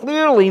he's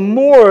clearly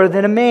more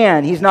than a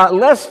man. He's not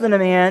less than a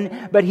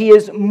man, but he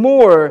is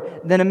more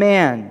than a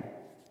man.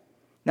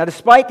 Now,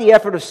 despite the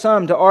effort of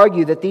some to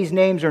argue that these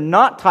names are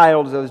not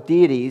titles of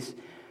deities,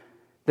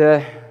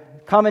 the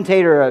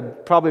commentator,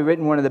 probably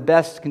written one of the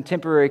best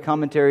contemporary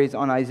commentaries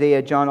on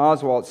Isaiah, John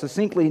Oswalt,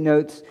 succinctly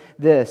notes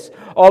this: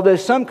 although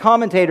some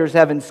commentators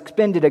have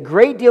expended a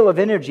great deal of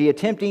energy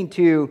attempting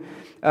to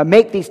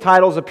make these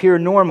titles appear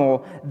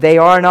normal, they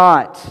are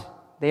not.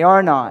 They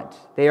are not.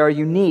 They are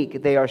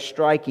unique, they are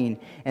striking,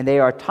 and they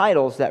are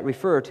titles that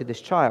refer to this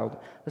child.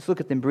 Let's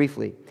look at them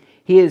briefly.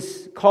 He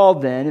is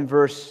called then in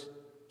verse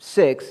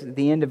 6, at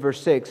the end of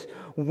verse 6,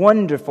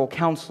 Wonderful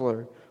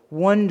Counselor.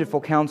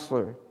 Wonderful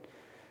Counselor.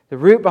 The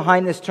root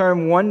behind this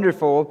term,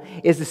 wonderful,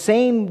 is the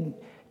same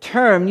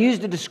term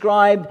used to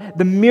describe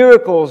the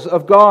miracles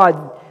of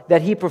God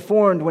that He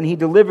performed when He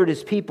delivered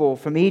His people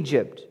from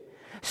Egypt.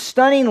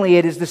 Stunningly,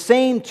 it is the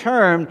same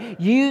term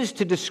used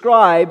to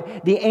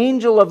describe the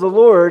angel of the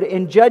Lord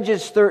in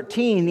Judges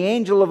 13, the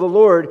angel of the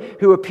Lord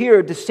who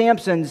appeared to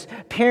Samson's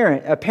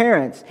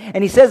parents.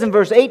 And he says in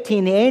verse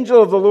 18, the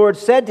angel of the Lord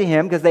said to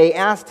him, because they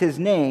asked his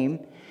name,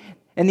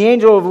 and the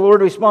angel of the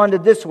Lord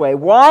responded this way: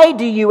 "Why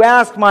do you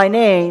ask my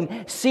name,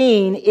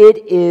 seeing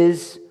it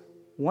is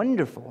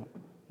wonderful?"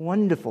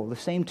 Wonderful, the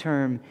same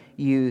term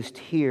used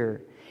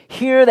here.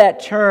 Here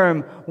that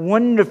term,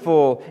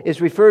 wonderful, is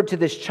referred to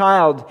this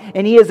child,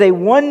 and he is a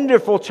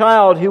wonderful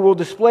child who will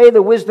display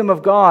the wisdom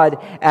of God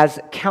as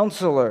a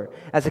counselor.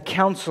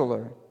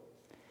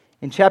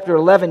 In chapter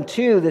 11,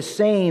 too, the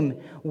same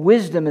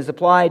wisdom is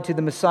applied to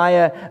the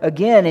Messiah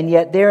again, and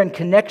yet there in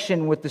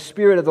connection with the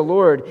Spirit of the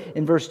Lord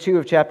in verse 2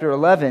 of chapter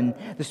 11.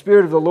 The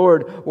Spirit of the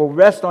Lord will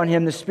rest on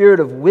him, the Spirit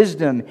of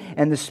wisdom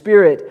and the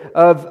Spirit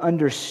of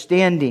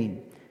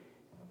understanding.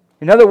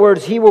 In other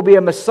words, he will be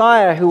a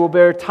Messiah who will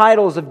bear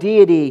titles of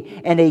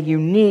deity and a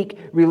unique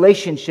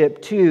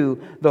relationship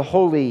to the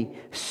Holy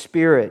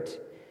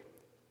Spirit.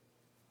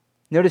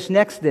 Notice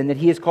next then that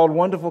he is called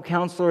Wonderful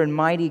Counselor and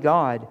Mighty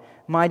God.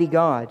 Mighty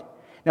God.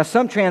 Now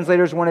some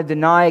translators want to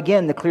deny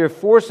again the clear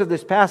force of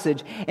this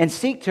passage and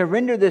seek to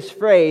render this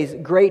phrase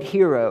Great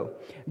Hero.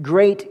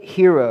 Great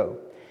Hero.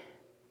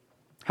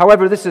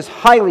 However, this is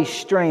highly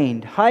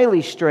strained,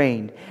 highly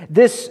strained.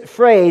 This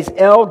phrase,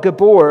 El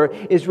Gabor,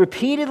 is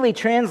repeatedly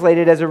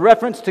translated as a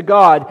reference to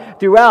God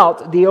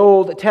throughout the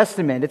Old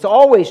Testament. It's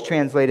always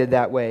translated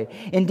that way.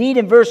 Indeed,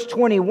 in verse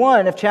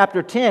 21 of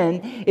chapter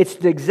 10, it's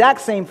the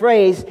exact same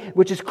phrase,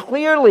 which is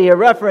clearly a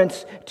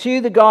reference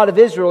to the God of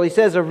Israel. He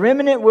says, "A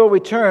remnant will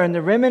return,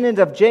 the remnant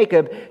of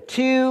Jacob,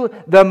 to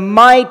the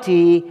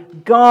mighty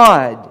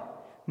God."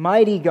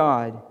 Mighty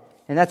God.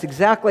 And that's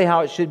exactly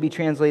how it should be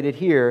translated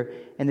here.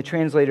 And the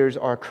translators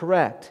are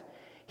correct.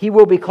 He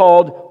will be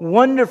called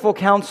Wonderful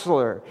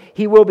Counselor.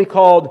 He will be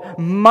called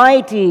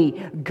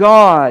Mighty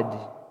God.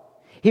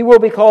 He will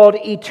be called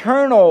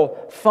Eternal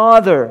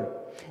Father.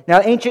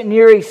 Now, ancient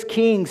Near East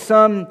kings,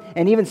 and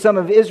even some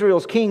of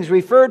Israel's kings,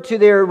 referred to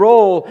their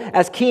role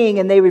as king,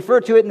 and they refer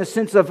to it in the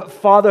sense of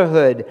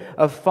fatherhood,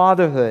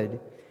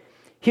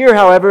 Here,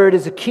 however, it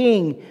is a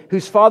king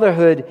whose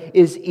fatherhood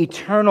is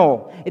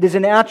eternal. It is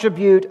an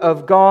attribute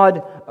of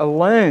God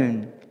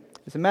alone.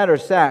 As a matter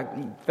of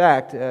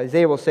fact,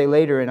 Isaiah will say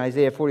later in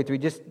Isaiah 43,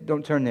 just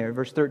don't turn there,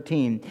 verse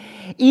 13.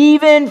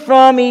 "Even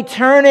from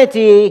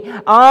eternity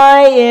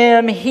I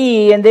am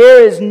He, and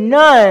there is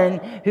none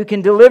who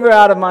can deliver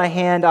out of my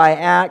hand I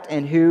act,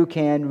 and who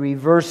can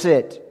reverse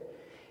it."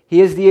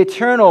 He is the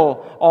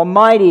eternal,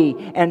 almighty,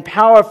 and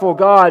powerful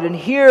God. And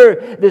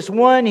here, this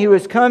one who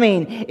is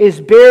coming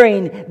is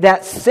bearing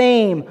that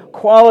same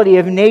quality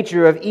of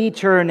nature, of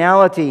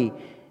eternality.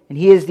 And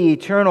He is the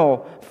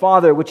eternal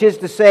Father, which is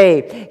to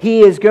say,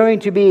 He is going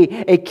to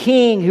be a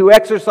king who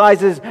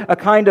exercises a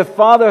kind of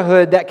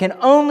fatherhood that can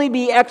only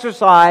be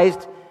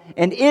exercised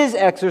and is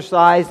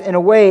exercised in a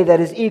way that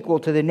is equal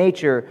to the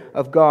nature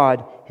of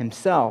God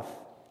Himself.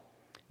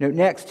 Note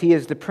next, He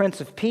is the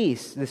Prince of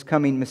Peace, this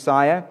coming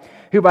Messiah,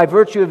 who by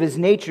virtue of His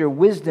nature,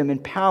 wisdom,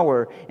 and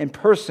power and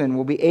person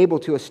will be able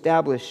to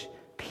establish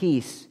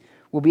peace,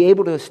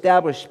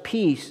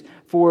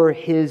 for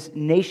His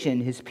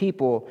nation, His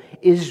people,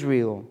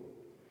 Israel.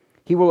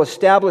 He will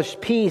establish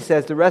peace,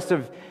 as the rest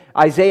of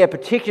Isaiah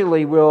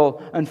particularly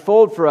will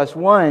unfold for us,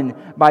 one,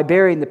 by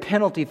bearing the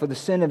penalty for the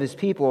sin of His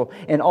people,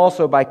 and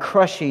also by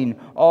crushing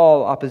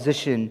all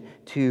opposition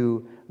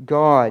to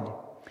God.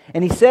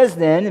 And He says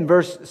then in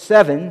verse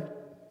 7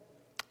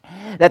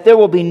 that there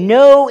will be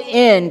no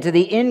end to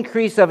the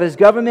increase of His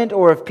government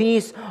or of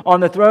peace on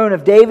the throne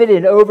of David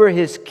and over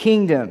His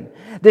kingdom.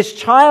 This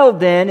child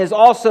then is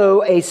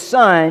also a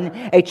son,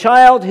 a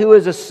child who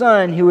is a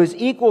son who is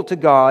equal to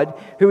God,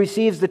 who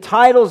receives the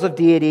titles of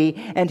deity,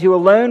 and who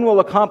alone will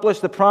accomplish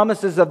the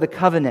promises of the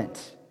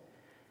covenant.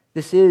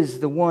 This is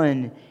the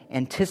one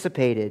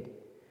anticipated.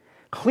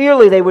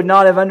 Clearly, they would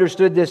not have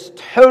understood this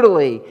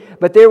totally,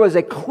 but there was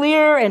a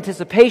clear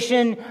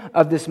anticipation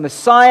of this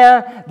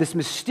Messiah, this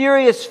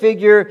mysterious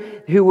figure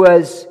who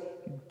was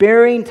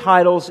bearing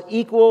titles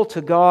equal to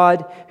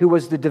God, who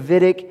was the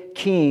Davidic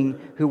king,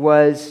 who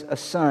was a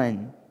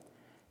son.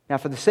 Now,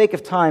 for the sake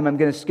of time, I'm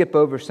going to skip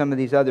over some of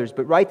these others,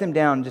 but write them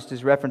down just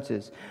as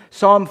references.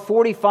 Psalm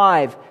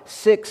 45,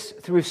 6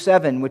 through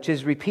 7, which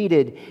is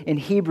repeated in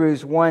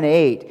Hebrews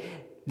 1:8.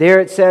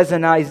 There it says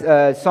in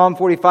Psalm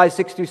 45,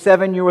 6 through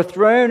 7, "Your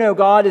throne, O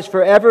God, is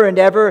forever and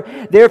ever.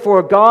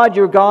 Therefore, God,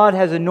 your God,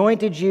 has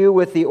anointed you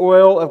with the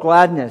oil of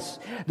gladness."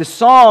 The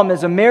psalm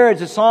is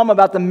a psalm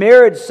about the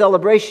marriage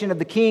celebration of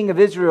the King of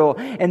Israel,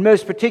 and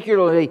most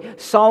particularly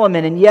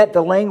Solomon. And yet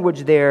the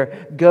language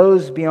there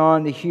goes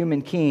beyond the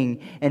human king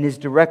and is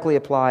directly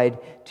applied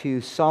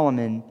to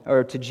Solomon,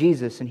 or to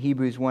Jesus in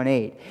Hebrews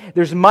 1:8.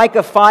 There's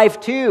Micah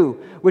 5:2,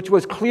 which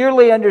was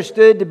clearly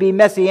understood to be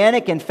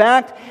messianic. In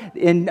fact,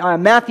 in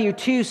Matthew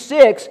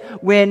 2:6,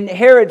 when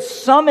Herod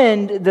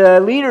summoned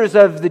the leaders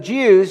of the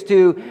Jews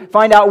to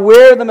find out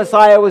where the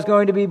Messiah was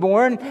going to be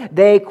born,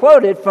 they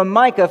quoted from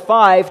Micah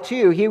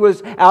 5:2. "He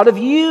was out of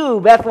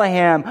you,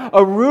 Bethlehem.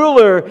 A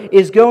ruler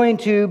is going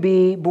to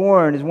be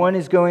born, as one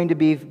is going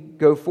to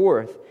go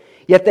forth."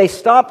 Yet they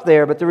stopped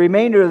there, but the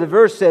remainder of the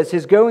verse says,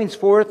 "His goings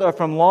forth are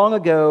from long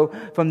ago,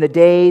 from the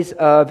days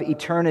of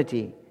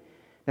eternity."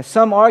 Now,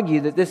 some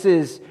argue that this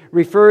is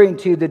referring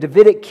to the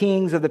Davidic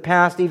kings of the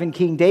past, even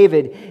King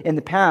David in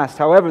the past.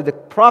 However, the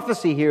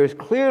prophecy here is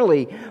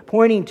clearly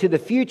pointing to the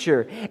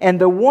future. And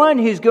the one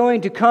who's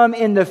going to come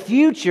in the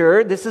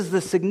future, this is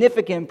the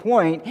significant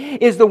point,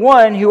 is the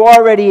one who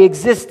already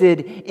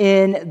existed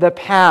in the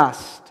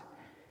past.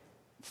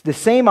 It's the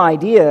same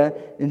idea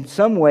in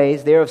some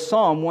ways there of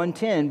Psalm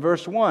 110,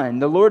 verse 1.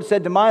 "The Lord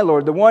said to my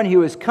Lord, the one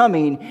who is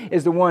coming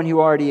is the one who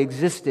already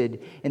existed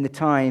in the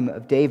time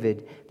of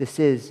David." This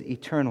is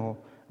eternal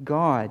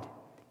God.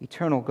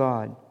 Eternal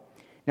God.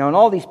 Now, in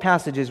all these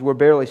passages, we're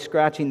barely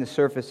scratching the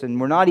surface, and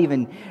we're not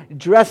even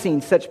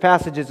addressing such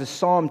passages as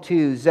Psalm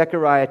 2,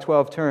 Zechariah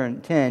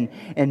 12:10,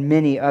 and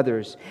many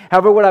others.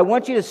 However, what I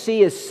want you to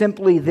see is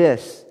simply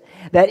this: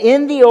 that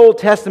in the Old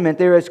Testament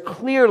there is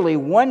clearly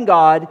one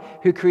God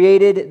who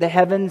created the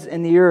heavens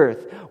and the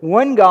earth,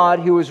 one God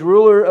who was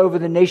ruler over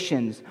the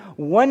nations,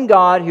 one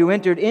God who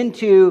entered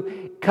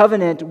into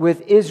covenant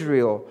with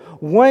Israel,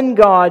 one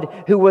God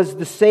who was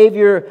the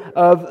Savior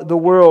of the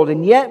world.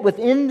 And yet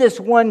within this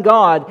one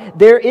God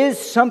there is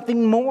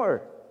something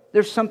more.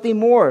 There's something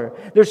more.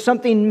 There's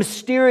something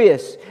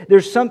mysterious.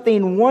 There's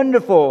something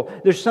wonderful.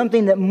 There's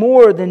something that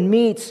more than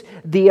meets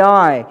the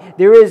eye.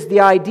 There is the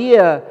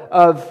idea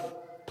of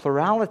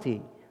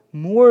plurality,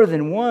 more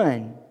than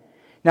one.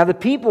 Now the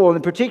people,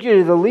 and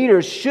particularly the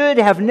leaders, should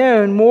have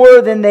known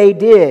more than they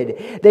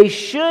did. They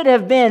should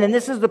have been, and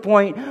this is the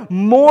point,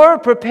 more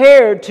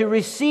prepared to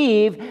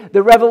receive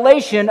the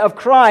revelation of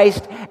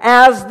Christ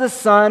as the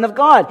Son of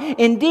God.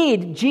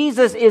 Indeed,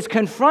 Jesus is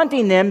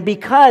confronting them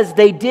because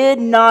they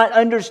did not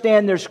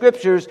understand their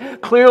Scriptures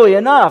clearly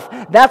enough.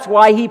 That's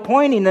why He's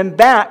pointing them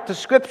back to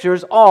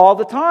Scriptures all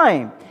the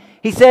time.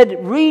 He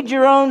said, read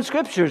your own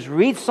Scriptures.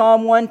 Read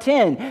Psalm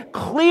 110.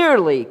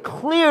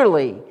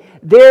 Clearly,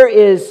 there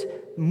is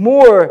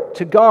more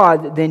to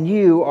God than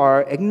you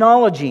are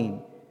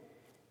acknowledging.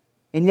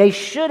 And they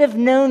should have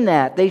known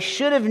that. They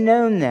should have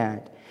known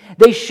that.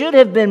 They should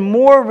have been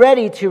more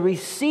ready to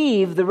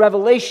receive the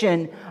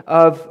revelation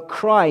of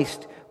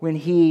Christ when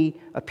He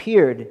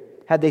appeared,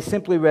 had they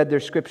simply read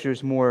their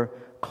Scriptures more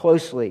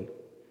closely.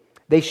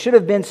 They should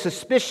have been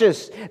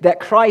suspicious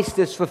that Christ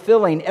is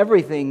fulfilling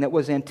everything that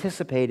was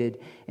anticipated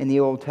in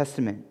the Old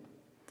Testament.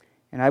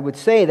 And I would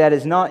say that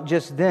is not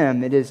just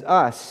them, it is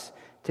us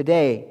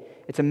today.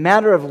 It's a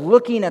matter of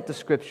looking at the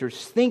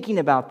Scriptures, thinking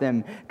about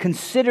them,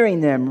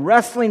 considering them,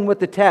 wrestling with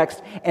the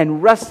text,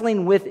 and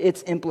wrestling with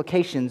its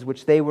implications,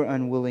 which they were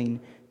unwilling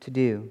to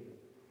do.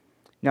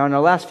 Now, in our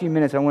last few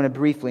minutes, I want to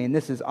briefly, and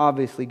this is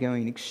obviously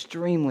going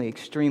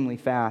extremely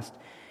fast,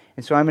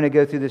 and so I'm going to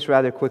go through this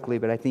rather quickly,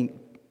 but I think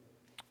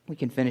we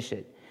can finish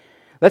it.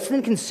 Let's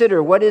then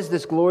consider what is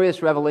this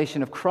glorious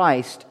revelation of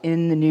Christ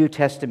in the New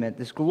Testament,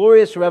 this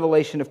glorious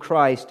revelation of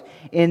Christ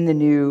in the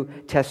New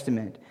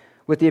Testament.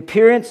 With the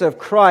appearance of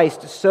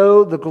Christ,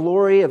 so the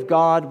glory of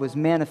God was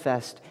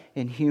manifest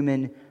in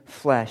human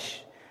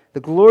flesh. The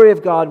glory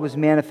of God was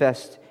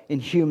manifest in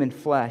human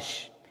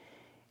flesh.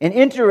 And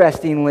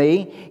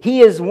interestingly,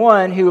 He is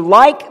one who,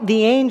 like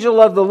the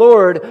angel of the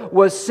Lord,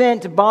 was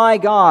sent by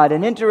God.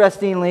 And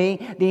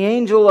interestingly, the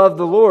angel of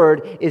the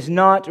Lord is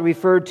not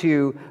referred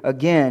to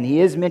again.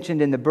 He is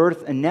mentioned in the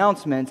birth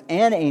announcements,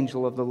 an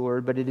angel of the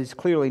Lord, but it is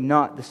clearly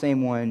not the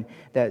same one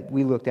that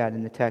we looked at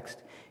in the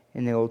text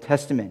in the Old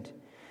Testament.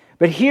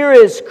 But here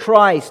is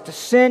Christ,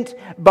 sent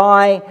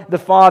by the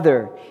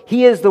Father.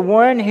 He is the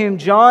one whom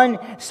John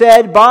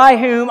said, by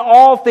whom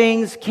all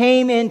things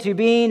came into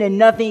being, and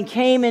nothing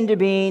came into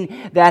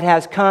being that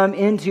has come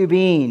into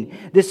being.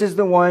 This is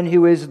the one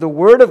who is the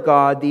Word of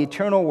God, the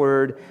eternal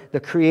Word, the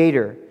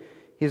Creator.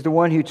 He is the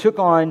one who took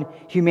on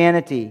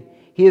humanity.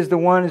 He is the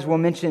one, as we'll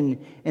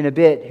mention in a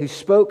bit, who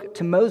spoke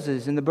to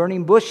Moses in the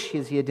burning bush,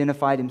 as he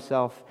identified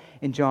himself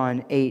in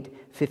John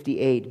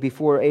 8:58.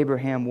 Before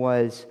Abraham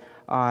was,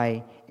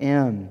 I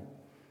am.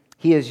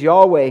 He is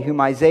Yahweh, whom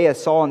Isaiah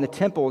saw in the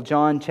temple,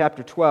 John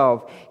chapter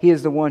 12. He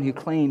is the one who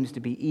claims to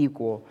be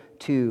equal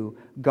to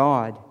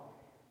God.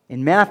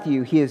 In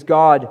Matthew, He is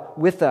God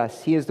with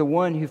us. He is the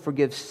one who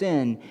forgives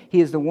sin.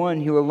 He is the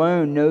one who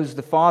alone knows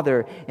the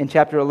Father in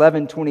chapter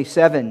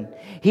 11:27.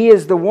 He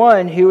is the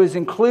one who is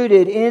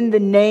included in the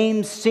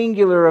name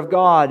singular of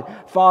God,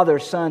 Father,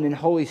 Son, and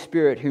Holy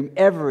Spirit, whom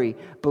every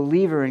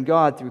believer in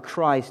God through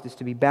Christ is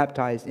to be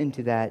baptized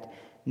into that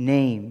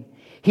name.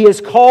 He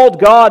is called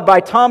God by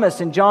Thomas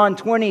in John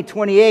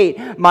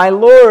 20:28, my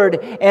Lord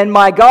and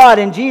my God.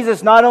 And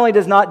Jesus not only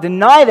does not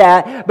deny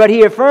that, but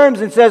He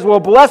affirms and says, well,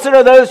 blessed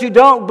are those who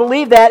don't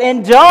believe that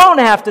and don't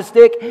have to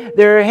stick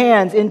their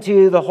hands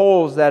into the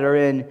holes that are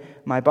in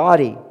my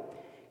body.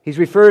 He's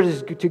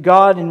referred to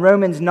God in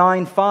Romans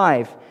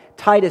 9:5,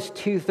 Titus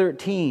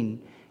 2:13,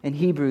 and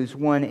Hebrews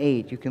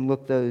 1:8. You can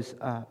look those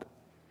up.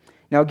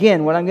 Now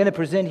again, what I'm going to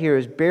present here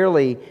is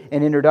barely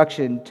an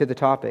introduction to the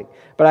topic,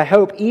 but I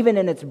hope even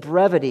in its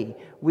brevity,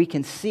 we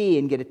can see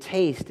and get a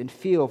taste and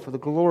feel for the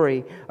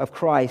glory of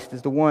Christ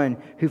as the one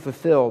who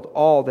fulfilled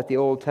all that the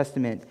Old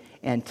Testament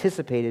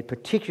anticipated,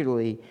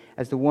 particularly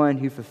as the one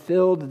who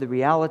fulfilled the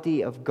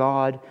reality of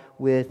God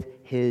with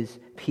His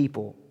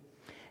people.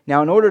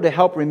 Now, in order to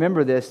help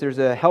remember this, there's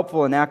a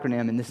helpful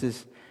acronym, and this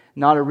is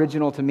not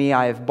original to me.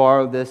 I have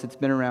borrowed this. It's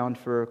been around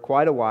for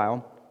quite a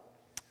while.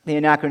 The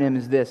acronym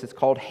is this. It's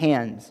called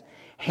HANDS.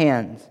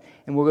 HANDS.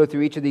 And we'll go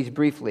through each of these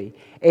briefly.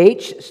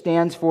 H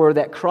stands for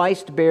that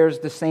Christ bears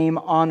the same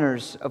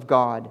honors of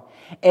God.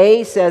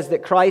 A says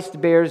that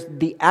Christ bears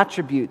the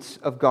attributes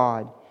of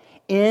God.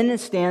 N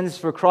stands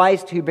for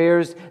Christ who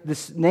bears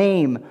the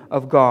name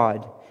of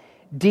God.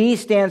 D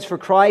stands for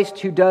Christ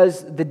who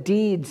does the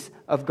deeds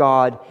of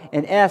God.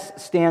 And S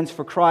stands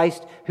for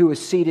Christ who is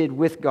seated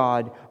with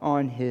God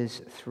on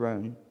His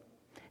throne.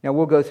 Now,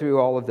 we'll go through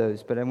all of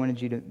those, but I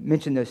wanted you to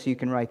mention those so you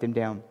can write them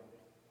down.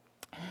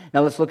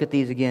 Now, let's look at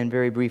these again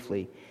very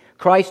briefly.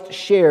 Christ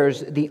shares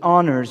the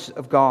honors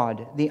of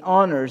God. The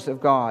honors of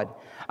God.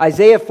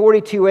 Isaiah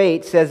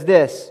 42:8 says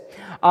this,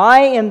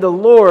 I am the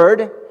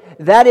Lord,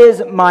 that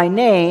is my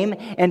name,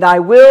 and I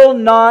will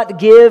not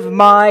give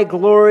my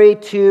glory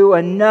to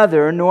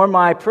another, nor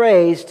my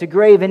praise to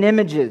graven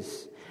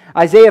images.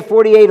 Isaiah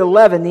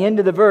 48:11, the end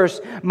of the verse,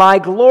 my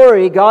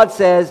glory, God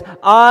says,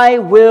 I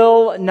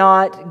will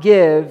not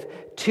give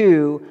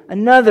to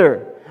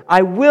another.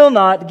 I will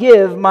not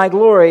give my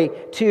glory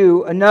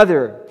to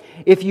another.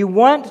 If you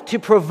want to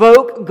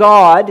provoke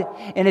God,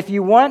 and if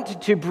you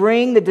want to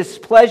bring the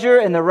displeasure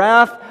and the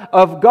wrath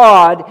of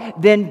God,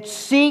 then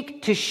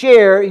seek to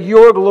share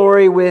your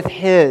glory with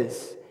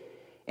His.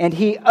 And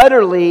He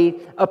utterly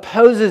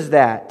opposes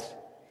that.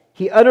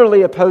 He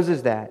utterly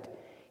opposes that.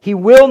 He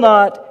will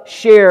not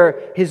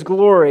share His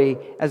glory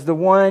as the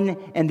one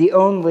and the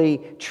only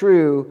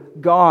true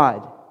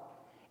God.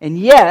 And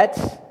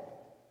yet,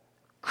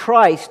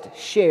 Christ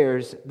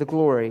shares the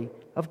glory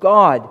of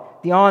God,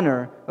 the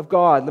honor of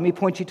God. Let me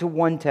point you to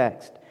one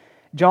text.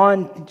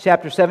 John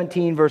chapter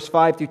 17, verse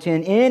 5 through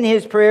 10. In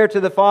His prayer to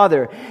the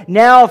Father,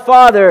 "Now,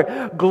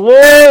 Father,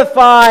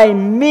 glorify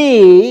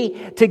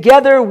me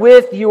together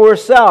with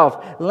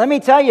yourself." Let me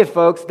tell you,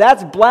 folks,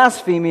 that's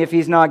blasphemy if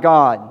He's not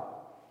God.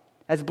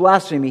 That's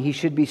blasphemy. He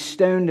should be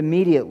stoned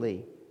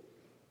immediately.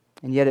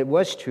 And yet it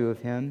was true of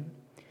Him.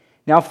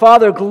 "Now,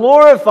 Father,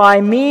 glorify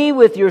me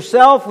with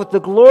yourself, with the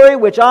glory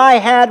which I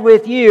had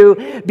with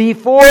you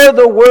before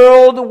the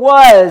world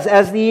was,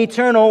 as the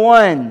Eternal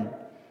One."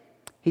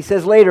 He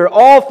says later,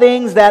 "All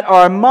things that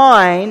are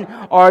mine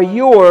are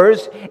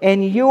yours,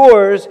 and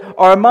yours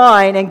are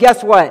mine. And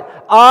guess what?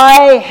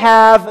 I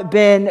have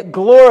been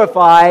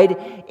glorified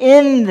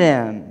in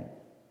them."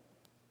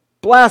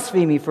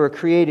 Blasphemy for a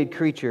created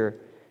creature.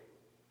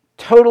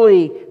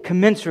 Totally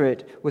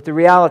commensurate with the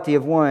reality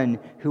of one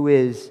who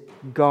is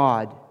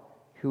God.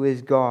 Who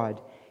is God.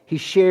 He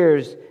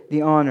shares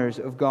the honors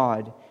of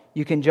God.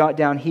 You can jot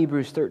down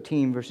Hebrews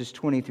 13, verses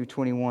 20 through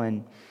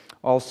 21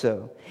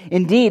 also.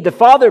 Indeed, the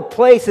Father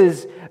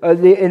places,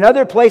 in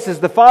other places,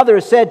 the Father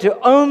is said to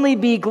only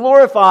be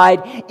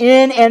glorified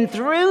in and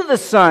through the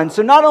Son.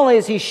 So not only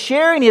is He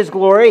sharing His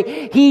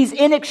glory, He's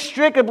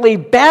inextricably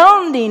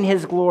bounding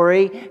His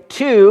glory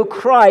to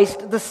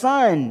Christ the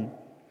Son.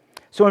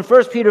 So in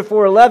 1 Peter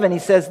 4:11, he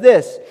says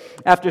this,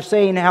 after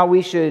saying how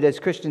we should, as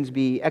Christians,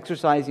 be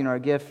exercising our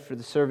gift for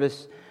the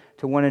service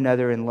to one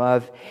another in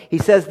love. He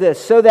says this,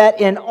 "So that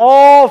in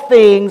all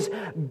things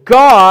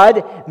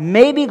God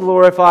may be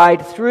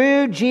glorified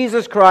through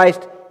Jesus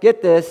Christ,"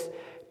 get this,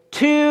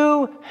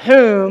 "to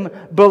whom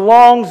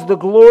belongs the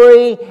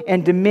glory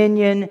and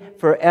dominion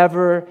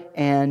forever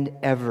and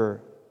ever."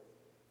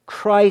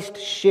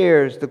 Christ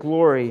shares the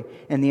glory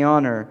and the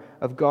honor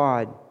of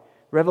God.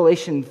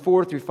 Revelation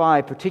 4 through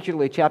 5,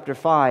 particularly chapter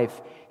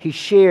 5, He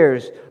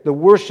shares the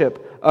worship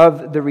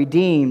of the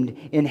redeemed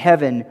in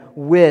heaven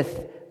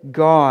with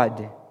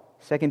God.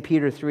 2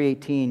 Peter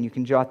 3:18, you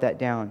can jot that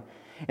down.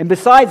 And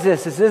besides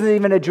this isn't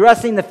even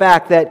addressing the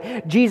fact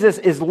that Jesus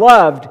is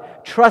loved,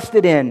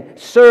 trusted in,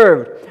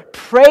 served,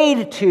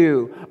 prayed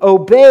to,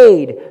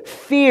 obeyed,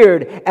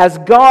 feared, as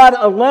God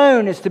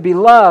alone is to be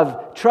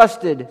loved,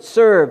 trusted,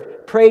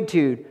 served, prayed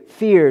to,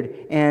 feared,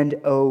 and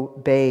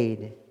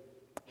obeyed.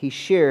 He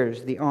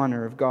shares the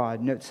honor of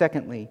God. Note,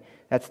 secondly,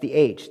 that's the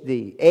H.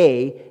 The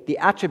A, the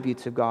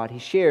attributes of God. He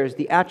shares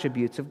the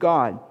attributes of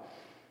God.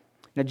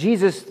 Now,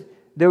 Jesus,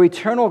 though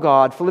eternal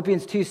God,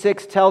 Philippians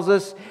 2:6 tells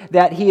us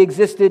that He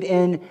existed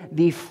in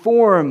the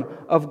form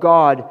of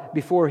God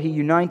before He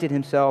united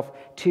Himself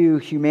to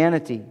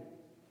humanity.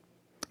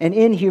 And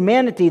in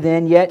humanity,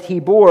 then, yet He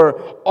bore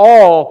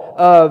all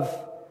of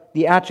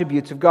the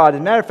attributes of God.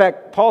 As a matter of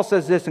fact, Paul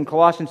says this in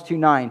Colossians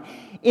 2:9.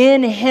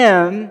 "In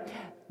Him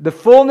the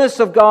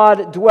fullness of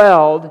God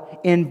dwelled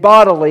in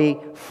bodily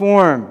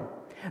form."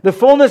 The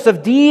fullness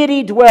of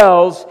deity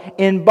dwells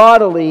in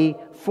bodily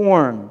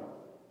form.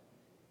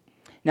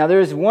 Now, there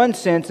is one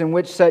sense in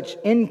which such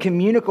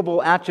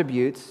incommunicable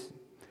attributes,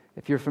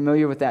 if you're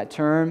familiar with that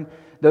term,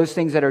 those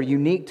things that are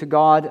unique to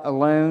God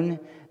alone,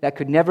 that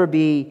could never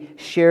be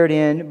shared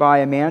in by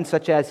a man,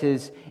 such as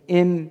His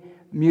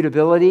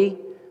immutability,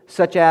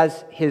 such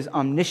as His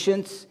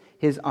omniscience,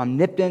 His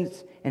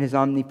omnipotence, and His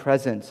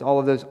omnipresence. All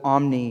of those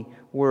omni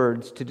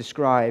words to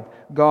describe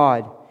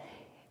God.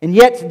 And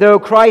yet, though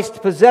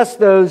Christ possessed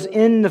those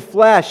in the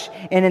flesh,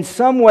 and in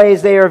some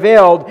ways they are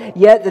veiled,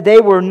 yet they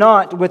were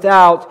not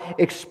without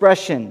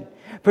expression.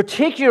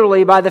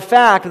 Particularly by the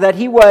fact that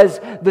He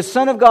was the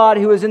Son of God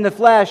who was in the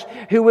flesh,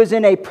 who was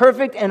in a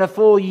perfect and a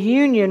full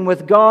union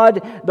with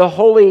God, the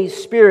Holy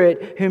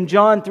Spirit, whom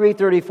John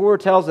 3:34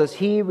 tells us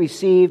He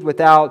received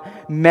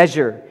without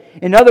measure.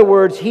 In other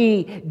words,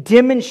 He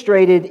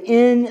demonstrated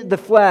in the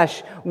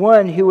flesh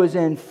one who was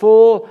in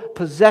full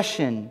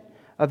possession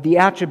of the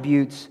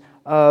attributes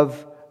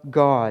of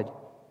God.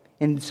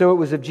 And so it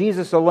was of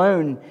Jesus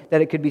alone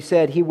that it could be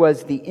said He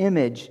was the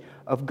image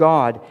of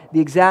God, the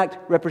exact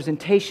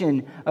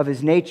representation of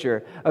His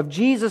nature. Of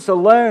Jesus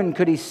alone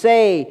could He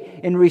say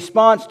in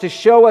response to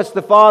show us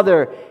the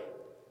Father,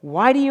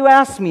 "Why do you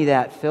ask me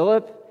that,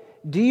 Philip?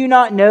 Do you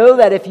not know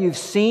that if you've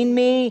seen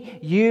me,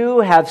 you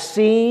have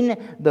seen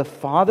the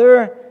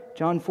Father?"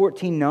 John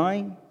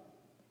 14:9.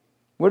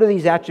 What are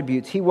these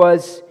attributes? He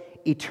was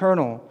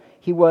eternal.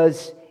 He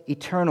was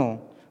eternal.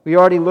 We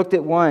already looked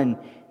at one.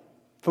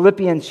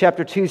 Philippians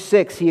chapter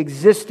 2:6. He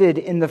existed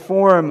in the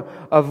form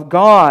of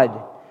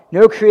God.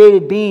 No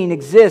created being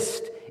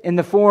exists in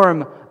the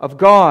form of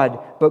God,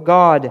 but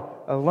God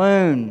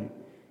alone.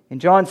 In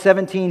John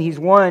 17, He's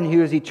one who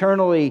has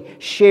eternally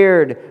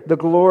shared the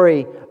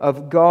glory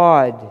of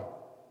God.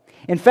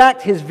 In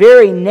fact, His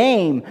very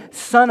name,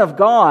 Son of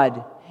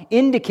God,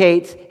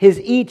 indicates His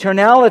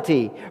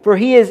eternality. For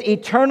He is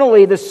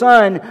eternally the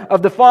Son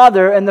of the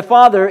Father, and the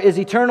Father is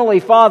eternally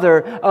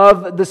Father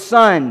of the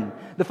Son.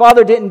 The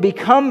Father didn't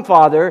become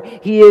Father.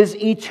 He is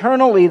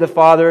eternally the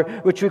Father,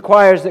 which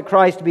requires that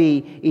Christ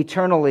be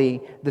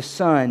eternally the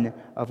Son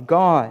of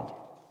God.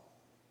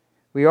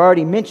 We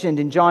already mentioned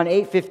in John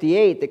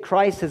 8:58 that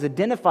Christ has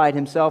identified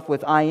Himself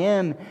with I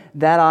am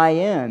that I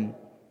am.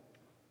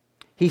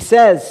 He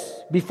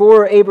says,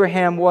 before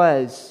Abraham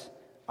was,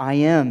 I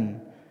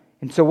am.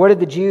 And so what did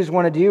the Jews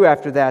want to do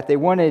after that? They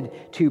wanted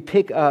to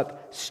pick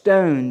up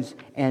stones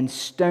and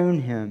stone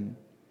Him,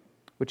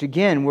 which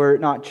again, were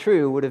it not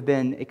true, would have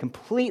been a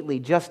completely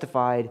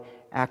justified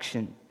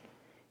action.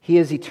 He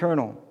is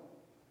eternal.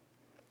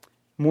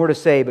 More to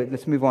say, but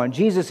let's move on.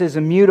 Jesus is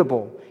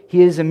immutable.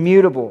 He is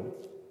immutable.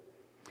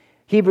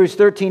 Hebrews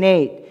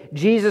 13:8,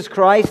 Jesus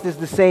Christ is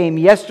the same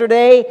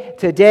yesterday,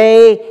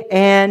 today,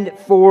 and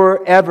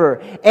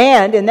forever.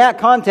 And in that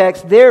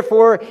context,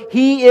 therefore,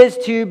 He is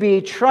to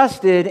be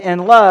trusted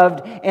and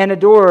loved and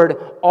adored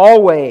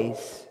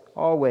always,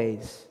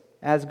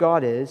 as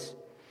God is.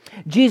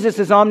 Jesus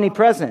is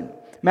omnipresent.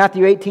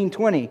 Matthew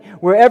 18:20,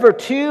 wherever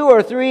 2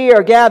 or 3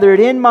 are gathered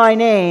in my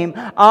name,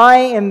 I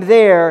am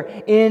there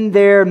in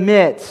their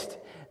midst.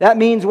 That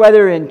means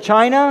whether in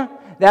China,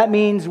 that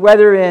means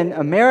whether in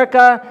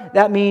America,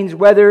 that means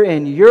whether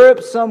in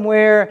Europe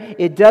somewhere,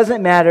 it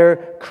doesn't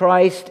matter.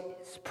 Christ's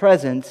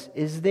presence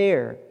is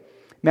there.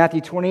 Matthew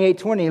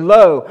 28:20,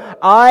 lo,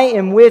 I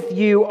am with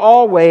you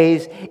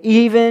always,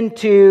 even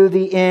to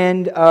the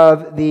end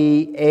of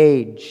the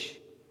age.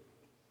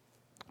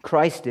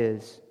 Christ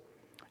is.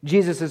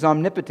 Jesus is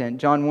omnipotent.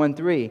 John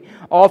 1:3,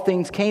 all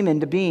things came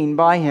into being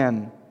by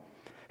Him.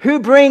 Who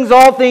brings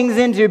all things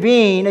into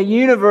being, a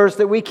universe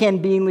that we can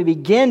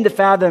begin to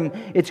fathom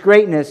its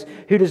greatness,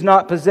 who does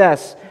not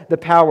possess the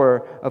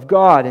power of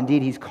God?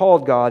 Indeed, He's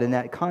called God in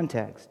that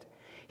context.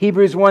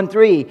 Hebrews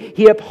 1:3,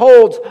 He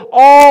upholds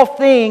all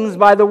things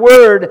by the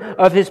word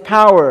of His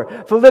power.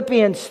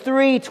 Philippians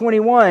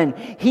 3:21,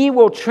 He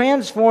will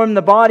transform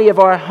the body of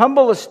our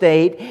humble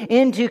estate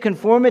into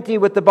conformity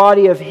with the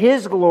body of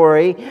His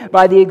glory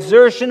by the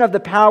exertion of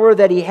the power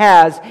that He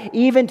has,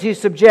 even to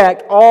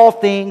subject all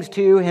things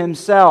to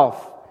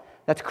Himself.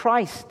 That's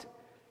Christ.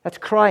 That's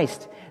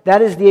Christ.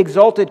 That is the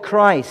exalted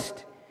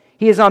Christ.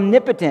 He is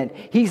omnipotent.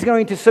 He's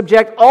going to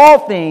subject all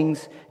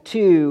things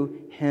to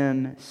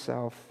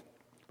Himself,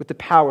 with the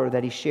power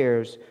that He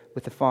shares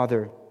with the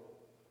Father.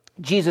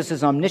 Jesus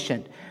is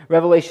omniscient.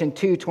 Revelation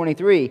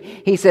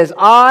 2:23, He says,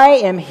 I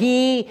am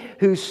He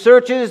who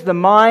searches the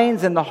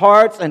minds and the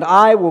hearts, and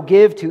I will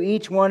give to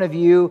each one of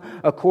you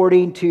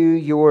according to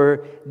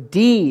your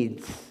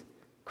deeds.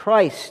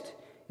 Christ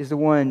is the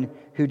one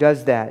who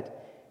does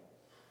that,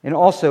 and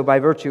also by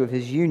virtue of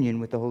His union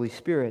with the Holy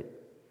Spirit.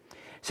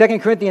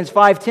 2 Corinthians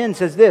 5:10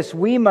 says this,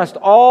 we must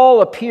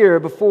all appear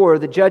before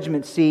the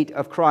judgment seat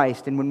of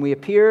Christ. And when we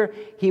appear,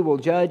 He will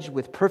judge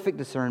with perfect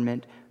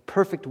discernment,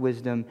 perfect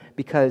wisdom,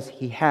 because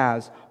He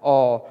has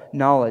all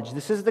knowledge.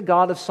 This is the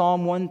God of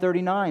Psalm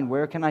 139.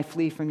 Where can I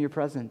flee from your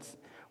presence?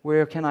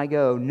 Where can I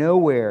go?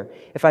 Nowhere.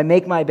 If I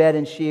make my bed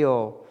in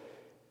Sheol,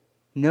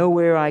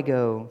 nowhere I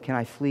go can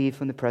I flee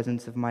from the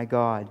presence of my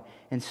God.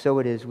 And so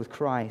it is with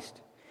Christ.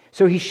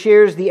 So He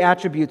shares the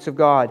attributes of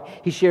God.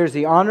 He shares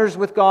the honors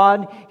with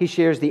God. He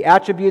shares the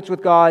attributes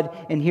with God.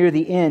 And here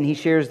the end, He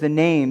shares the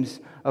names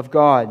of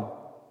God.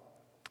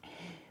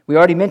 We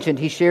already mentioned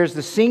He shares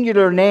the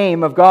singular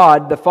name of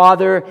God, the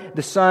Father,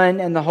 the Son,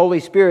 and the Holy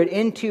Spirit,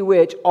 into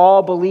which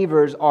all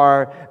believers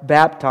are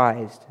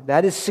baptized.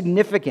 That is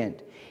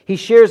significant. He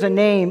shares a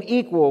name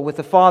equal with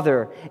the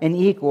Father and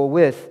equal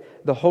with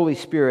the Holy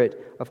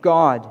Spirit of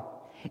God.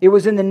 It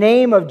was in the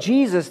name of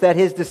Jesus that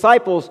His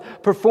disciples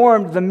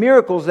performed the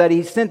miracles that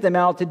He sent them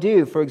out to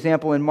do. For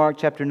example, in Mark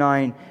chapter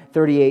 9,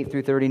 38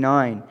 through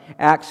 39,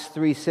 Acts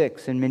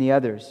 3:6, and many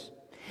others.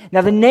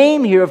 Now, the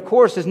name here, of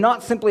course, is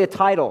not simply a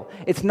title.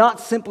 It's not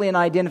simply an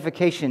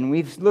identification.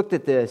 We've looked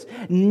at this.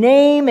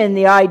 Name, in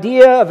the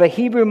idea of a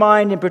Hebrew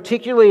mind, and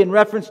particularly in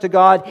reference to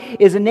God,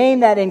 is a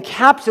name that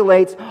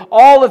encapsulates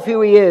all of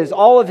who He is,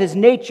 all of His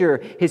nature,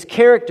 His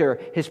character,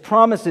 His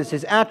promises,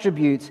 His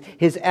attributes,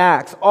 His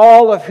acts.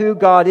 All of who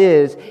God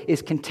is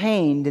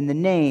contained in the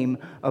name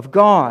of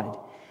God.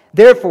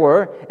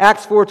 Therefore,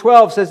 Acts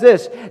 4:12 says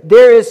this,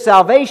 there is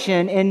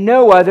salvation in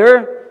no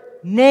other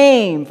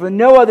name, for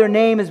no other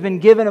name has been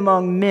given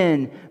among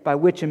men by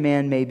which a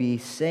man may be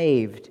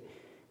saved.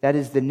 That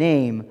is the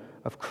name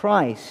of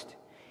Christ.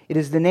 It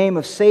is the name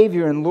of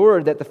Savior and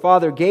Lord that the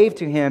Father gave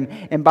to Him,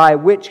 and by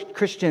which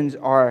Christians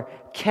are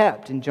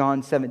kept in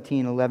John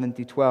 17:11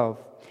 through 12.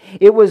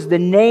 It was the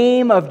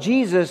name of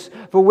Jesus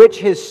for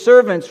which His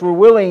servants were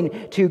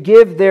willing to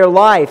give their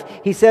life.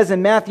 He says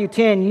in Matthew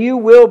 10, you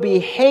will be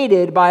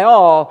hated by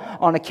all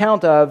on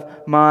account of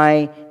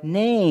my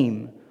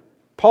name.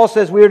 Paul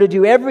says we are to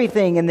do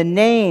everything in the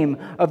name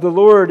of the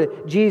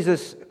Lord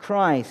Jesus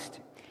Christ.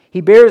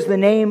 He bears the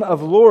name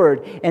of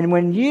Lord, and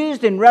when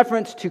used in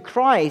reference to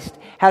Christ,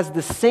 has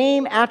the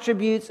same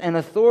attributes and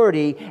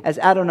authority as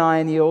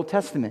Adonai in the Old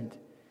Testament.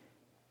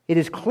 It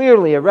is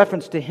clearly a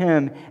reference to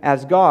him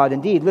as God.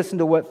 Indeed, listen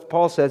to what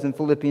Paul says in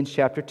Philippians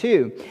chapter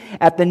 2.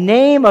 At the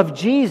name of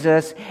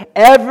Jesus,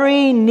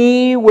 every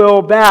knee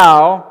will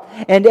bow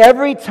and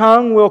every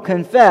tongue will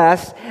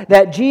confess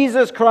that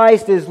Jesus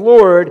Christ is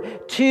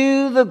Lord,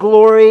 to the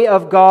glory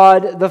of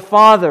God the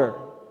Father.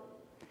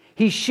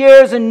 He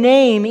shares a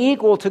name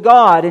equal to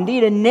God.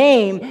 Indeed, a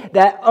name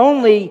that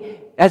only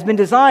has been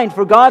designed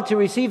for God to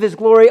receive His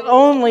glory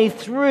only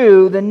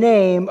through the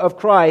name of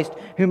Christ,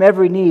 whom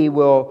every knee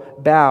will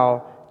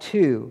bow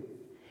to.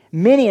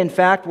 Many, in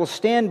fact, will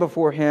stand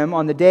before Him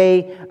on the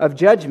day of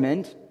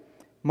judgment,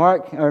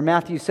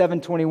 Matthew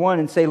 7:21,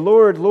 and say,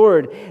 Lord,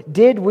 Lord,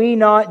 did we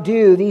not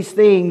do these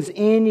things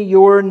in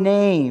your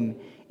name?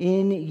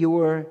 In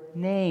your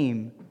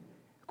name.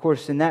 Of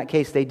course, in that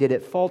case, they did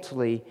it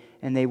falsely,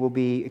 and they will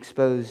be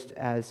exposed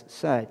as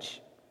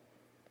such.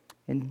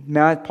 And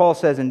Paul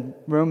says in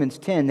Romans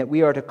 10 that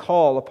we are to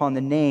call upon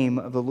the name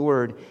of the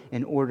Lord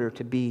in order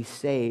to be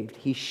saved.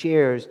 He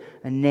shares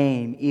a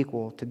name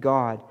equal to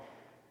God.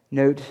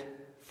 Note,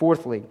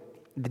 fourthly,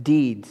 the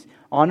deeds.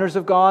 Honors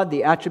of God,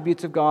 the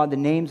attributes of God, the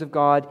names of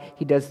God.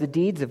 He does the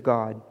deeds of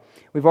God.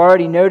 We've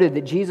already noted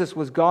that Jesus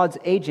was God's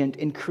agent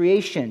in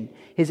creation.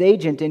 His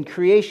agent in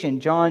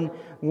creation, John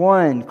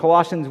 1,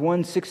 Colossians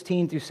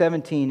 1:16 through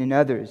 17, and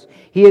others.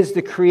 He is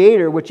the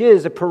creator, which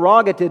is a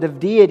prerogative of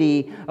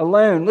deity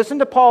alone. Listen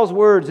to Paul's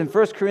words in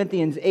 1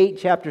 Corinthians 8,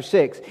 chapter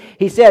 6.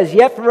 He says,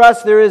 Yet for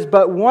us there is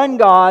but one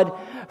God,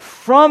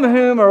 from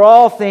whom are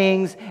all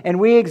things, and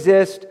we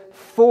exist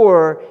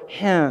for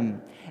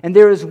Him. And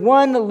there is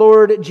one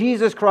Lord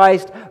Jesus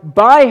Christ,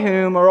 by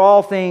whom are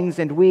all things,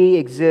 and we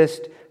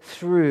exist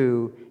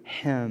through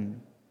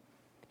Him.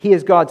 He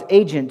is God's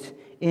agent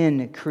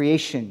in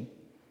creation.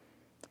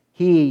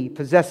 He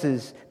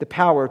possesses the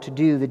power to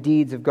do the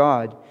deeds of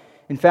God.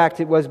 In fact,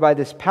 it was by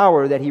this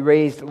power that He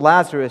raised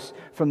Lazarus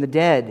from the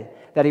dead,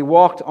 that He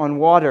walked on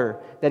water,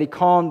 that He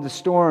calmed the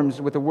storms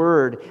with a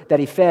word, that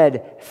He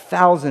fed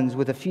thousands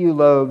with a few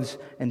loaves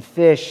and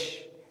fish.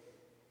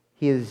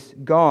 He is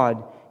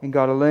God, and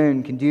God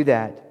alone can do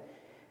that.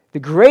 The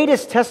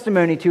greatest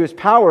testimony to His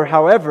power,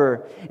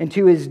 however, and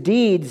to His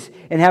deeds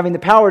and having the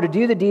power to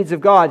do the deeds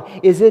of God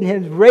is in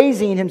His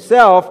raising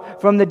Himself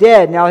from the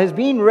dead. Now, His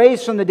being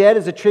raised from the dead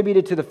is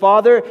attributed to the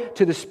Father,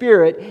 to the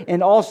Spirit,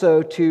 and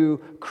also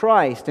to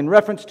Christ. In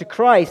reference to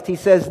Christ, He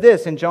says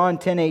this in John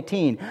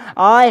 10:18,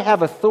 I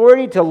have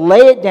authority to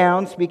lay it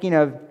down, speaking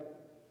of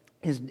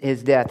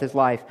His death, His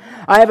life.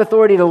 I have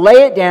authority to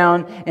lay it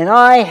down, and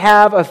I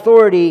have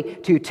authority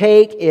to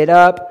take it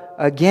up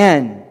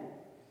again.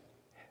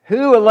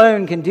 Who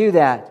alone can do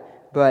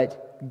that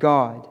but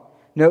God?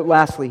 Note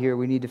lastly here,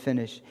 we need to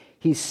finish.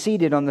 He's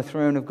seated on the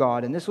throne of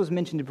God. And this was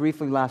mentioned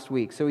briefly last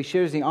week. So He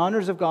shares the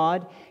honors of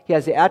God. He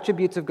has the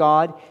attributes of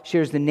God.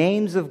 Shares the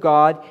names of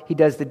God. He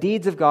does the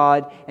deeds of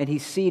God. And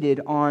He's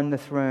seated on the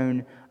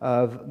throne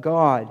of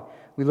God.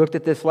 We looked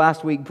at this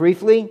last week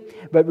briefly,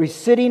 but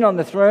sitting on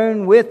the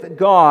throne with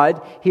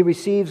God, He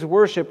receives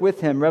worship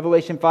with Him.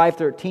 Revelation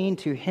 5:13,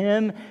 to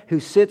Him who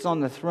sits on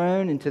the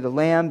throne and to the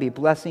Lamb be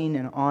blessing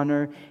and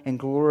honor and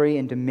glory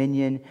and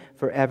dominion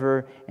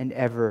forever and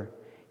ever.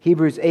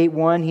 Hebrews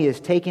 8:1, He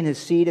has taken His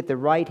seat at the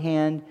right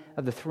hand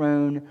of the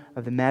throne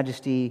of the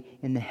Majesty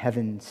in the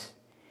heavens.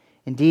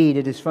 Indeed,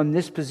 it is from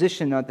this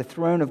position at the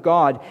throne of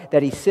God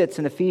that He sits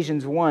in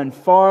Ephesians 1,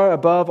 far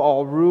above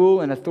all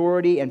rule and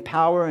authority and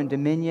power and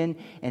dominion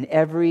and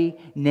every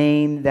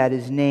name that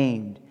is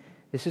named.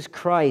 This is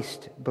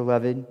Christ,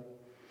 beloved.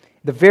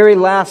 The very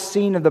last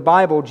scene of the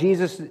Bible,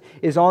 Jesus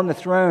is on the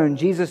throne,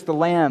 Jesus the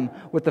Lamb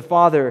with the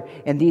Father,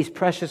 and these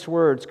precious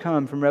words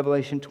come from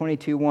Revelation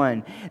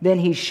 22:1. Then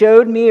He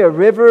showed me a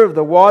river of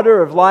the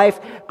water of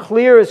life,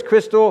 clear as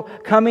crystal,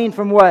 coming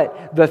from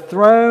what? The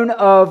throne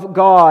of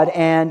God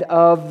and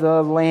of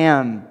the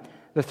Lamb.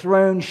 The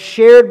throne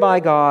shared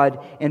by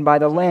God and by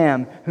the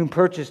Lamb, whom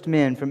purchased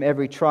men from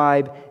every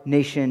tribe,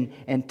 nation,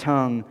 and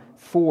tongue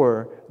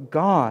for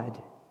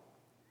God.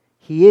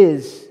 He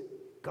is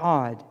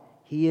God.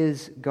 He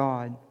is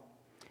God.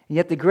 And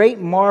yet the great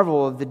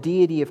marvel of the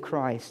deity of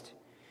Christ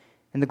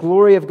and the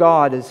glory of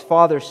God as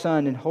Father,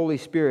 Son, and Holy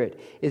Spirit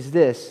is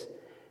this.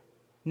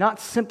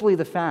 Not simply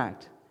the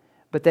fact,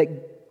 but that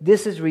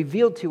this is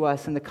revealed to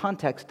us in the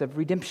context of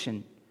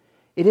redemption.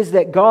 It is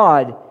that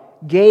God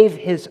gave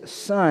His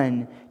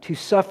Son to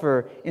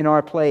suffer in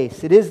our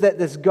place. It is that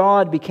this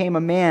God became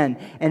a man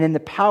and in the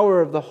power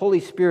of the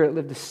Holy Spirit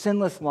lived a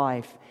sinless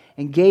life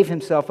and gave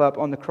Himself up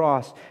on the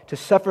cross to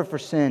suffer for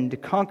sin, to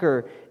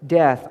conquer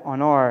death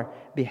on our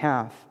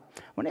behalf.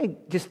 I want to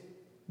just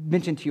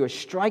mention to you a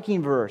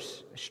striking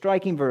verse,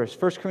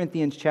 1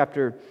 Corinthians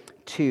chapter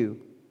 2.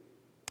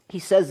 He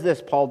says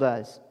this, Paul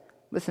does.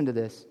 Listen to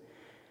this.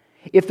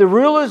 If the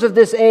rulers of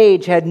this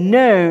age had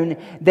known,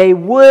 they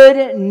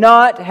would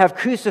not have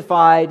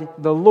crucified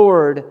the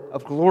Lord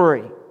of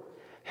glory.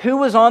 Who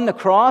was on the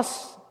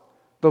cross?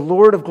 The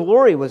Lord of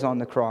glory was on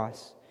the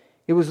cross.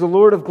 It was the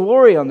Lord of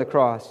glory on the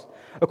cross.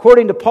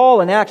 According to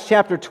Paul in Acts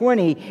chapter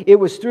 20, it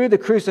was through the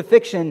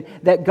crucifixion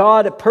that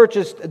God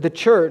purchased the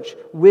church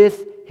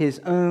with His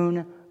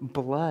own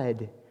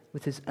blood.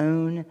 With His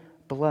own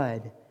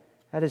blood.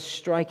 That is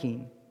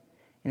striking.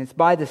 And it's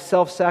by the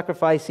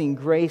self-sacrificing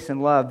grace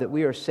and love that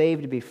we are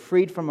saved to be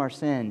freed from our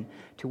sin,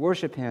 to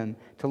worship Him,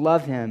 to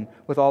love Him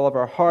with all of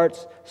our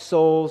hearts,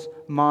 souls,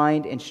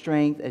 mind, and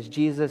strength as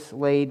Jesus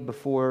laid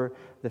before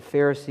the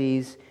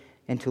Pharisees,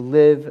 and to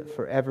live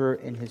forever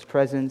in His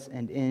presence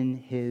and in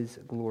His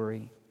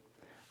glory.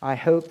 I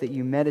hope that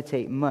you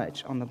meditate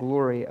much on the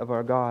glory of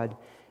our God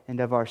and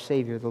of our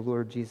Savior, the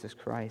Lord Jesus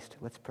Christ.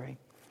 Let's pray.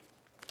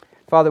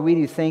 Father, we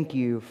do thank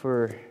You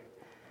for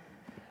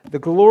the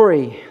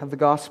glory of the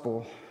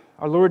gospel.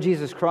 Our Lord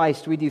Jesus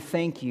Christ, we do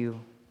thank You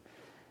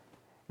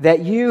that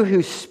You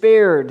who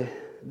spared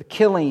the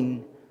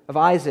killing of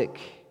Isaac,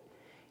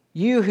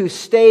 You who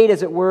stayed,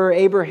 as it were,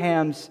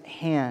 Abraham's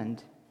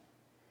hand,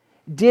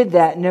 did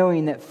that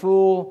knowing that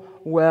full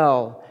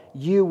well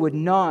You would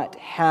not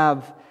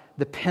have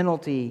the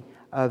penalty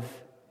of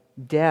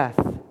death,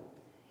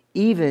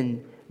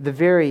 even the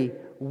very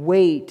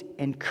weight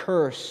and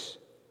curse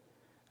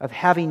of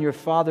having your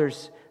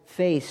father's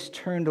face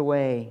turned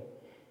away.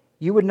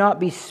 You would not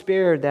be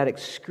spared that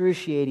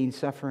excruciating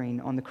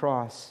suffering on the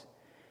cross.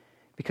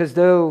 Because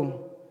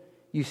though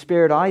You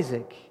spared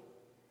Isaac,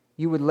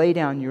 You would lay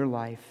down Your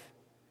life.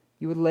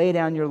 You would lay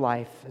down Your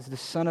life as the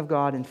Son of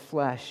God in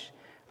flesh.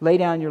 Lay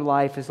down Your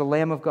life as the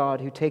Lamb of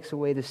God who takes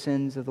away the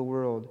sins of the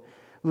world.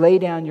 Lay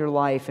down Your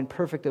life in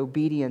perfect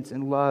obedience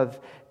and love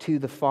to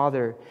the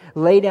Father.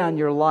 Lay down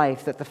Your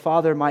life that the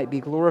Father might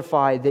be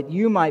glorified, that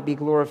You might be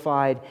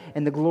glorified,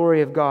 and the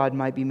glory of God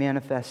might be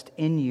manifest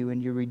in You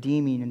in Your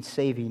redeeming and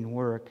saving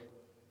work.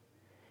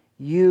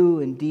 You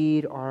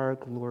indeed are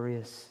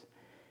glorious.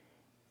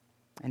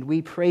 And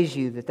we praise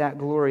You that that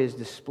glory is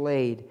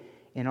displayed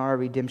in our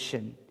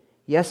redemption.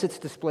 Yes, it's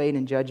displayed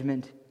in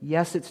judgment.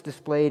 Yes, it's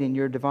displayed in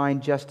Your divine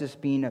justice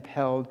being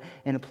upheld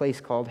in a place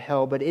called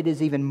hell, but it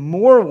is even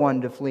more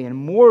wonderfully and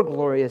more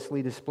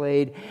gloriously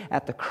displayed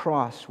at the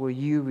cross where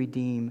You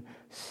redeem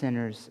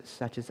sinners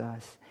such as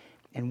us.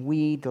 And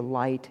we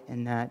delight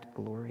in that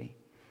glory.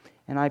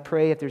 And I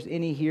pray if there's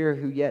any here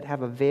who yet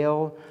have a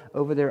veil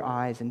over their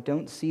eyes and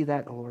don't see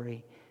that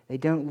glory, they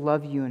don't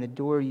love You and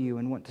adore You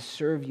and want to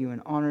serve You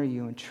and honor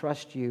You and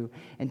trust You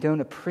and don't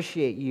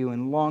appreciate You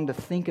and long to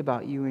think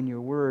about You and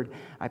Your word,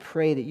 I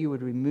pray that You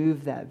would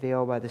remove that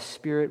veil by the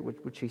Spirit,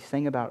 which we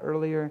sang about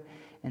earlier,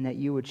 and that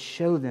You would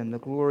show them the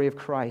glory of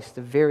Christ,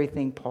 the very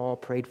thing Paul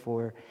prayed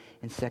for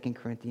in 2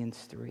 Corinthians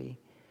 3.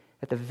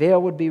 That the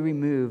veil would be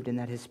removed and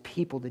that His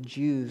people, the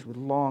Jews, would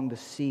long to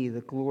see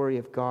the glory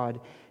of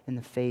God in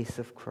the face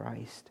of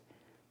Christ.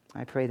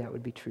 I pray that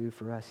would be true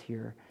for us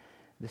here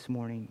this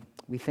morning.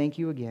 We thank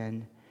You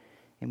again,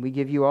 and we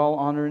give You all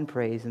honor and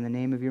praise in the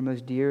name of Your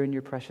most dear and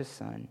Your precious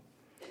Son.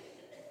 In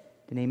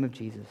the name of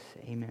Jesus,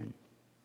 amen.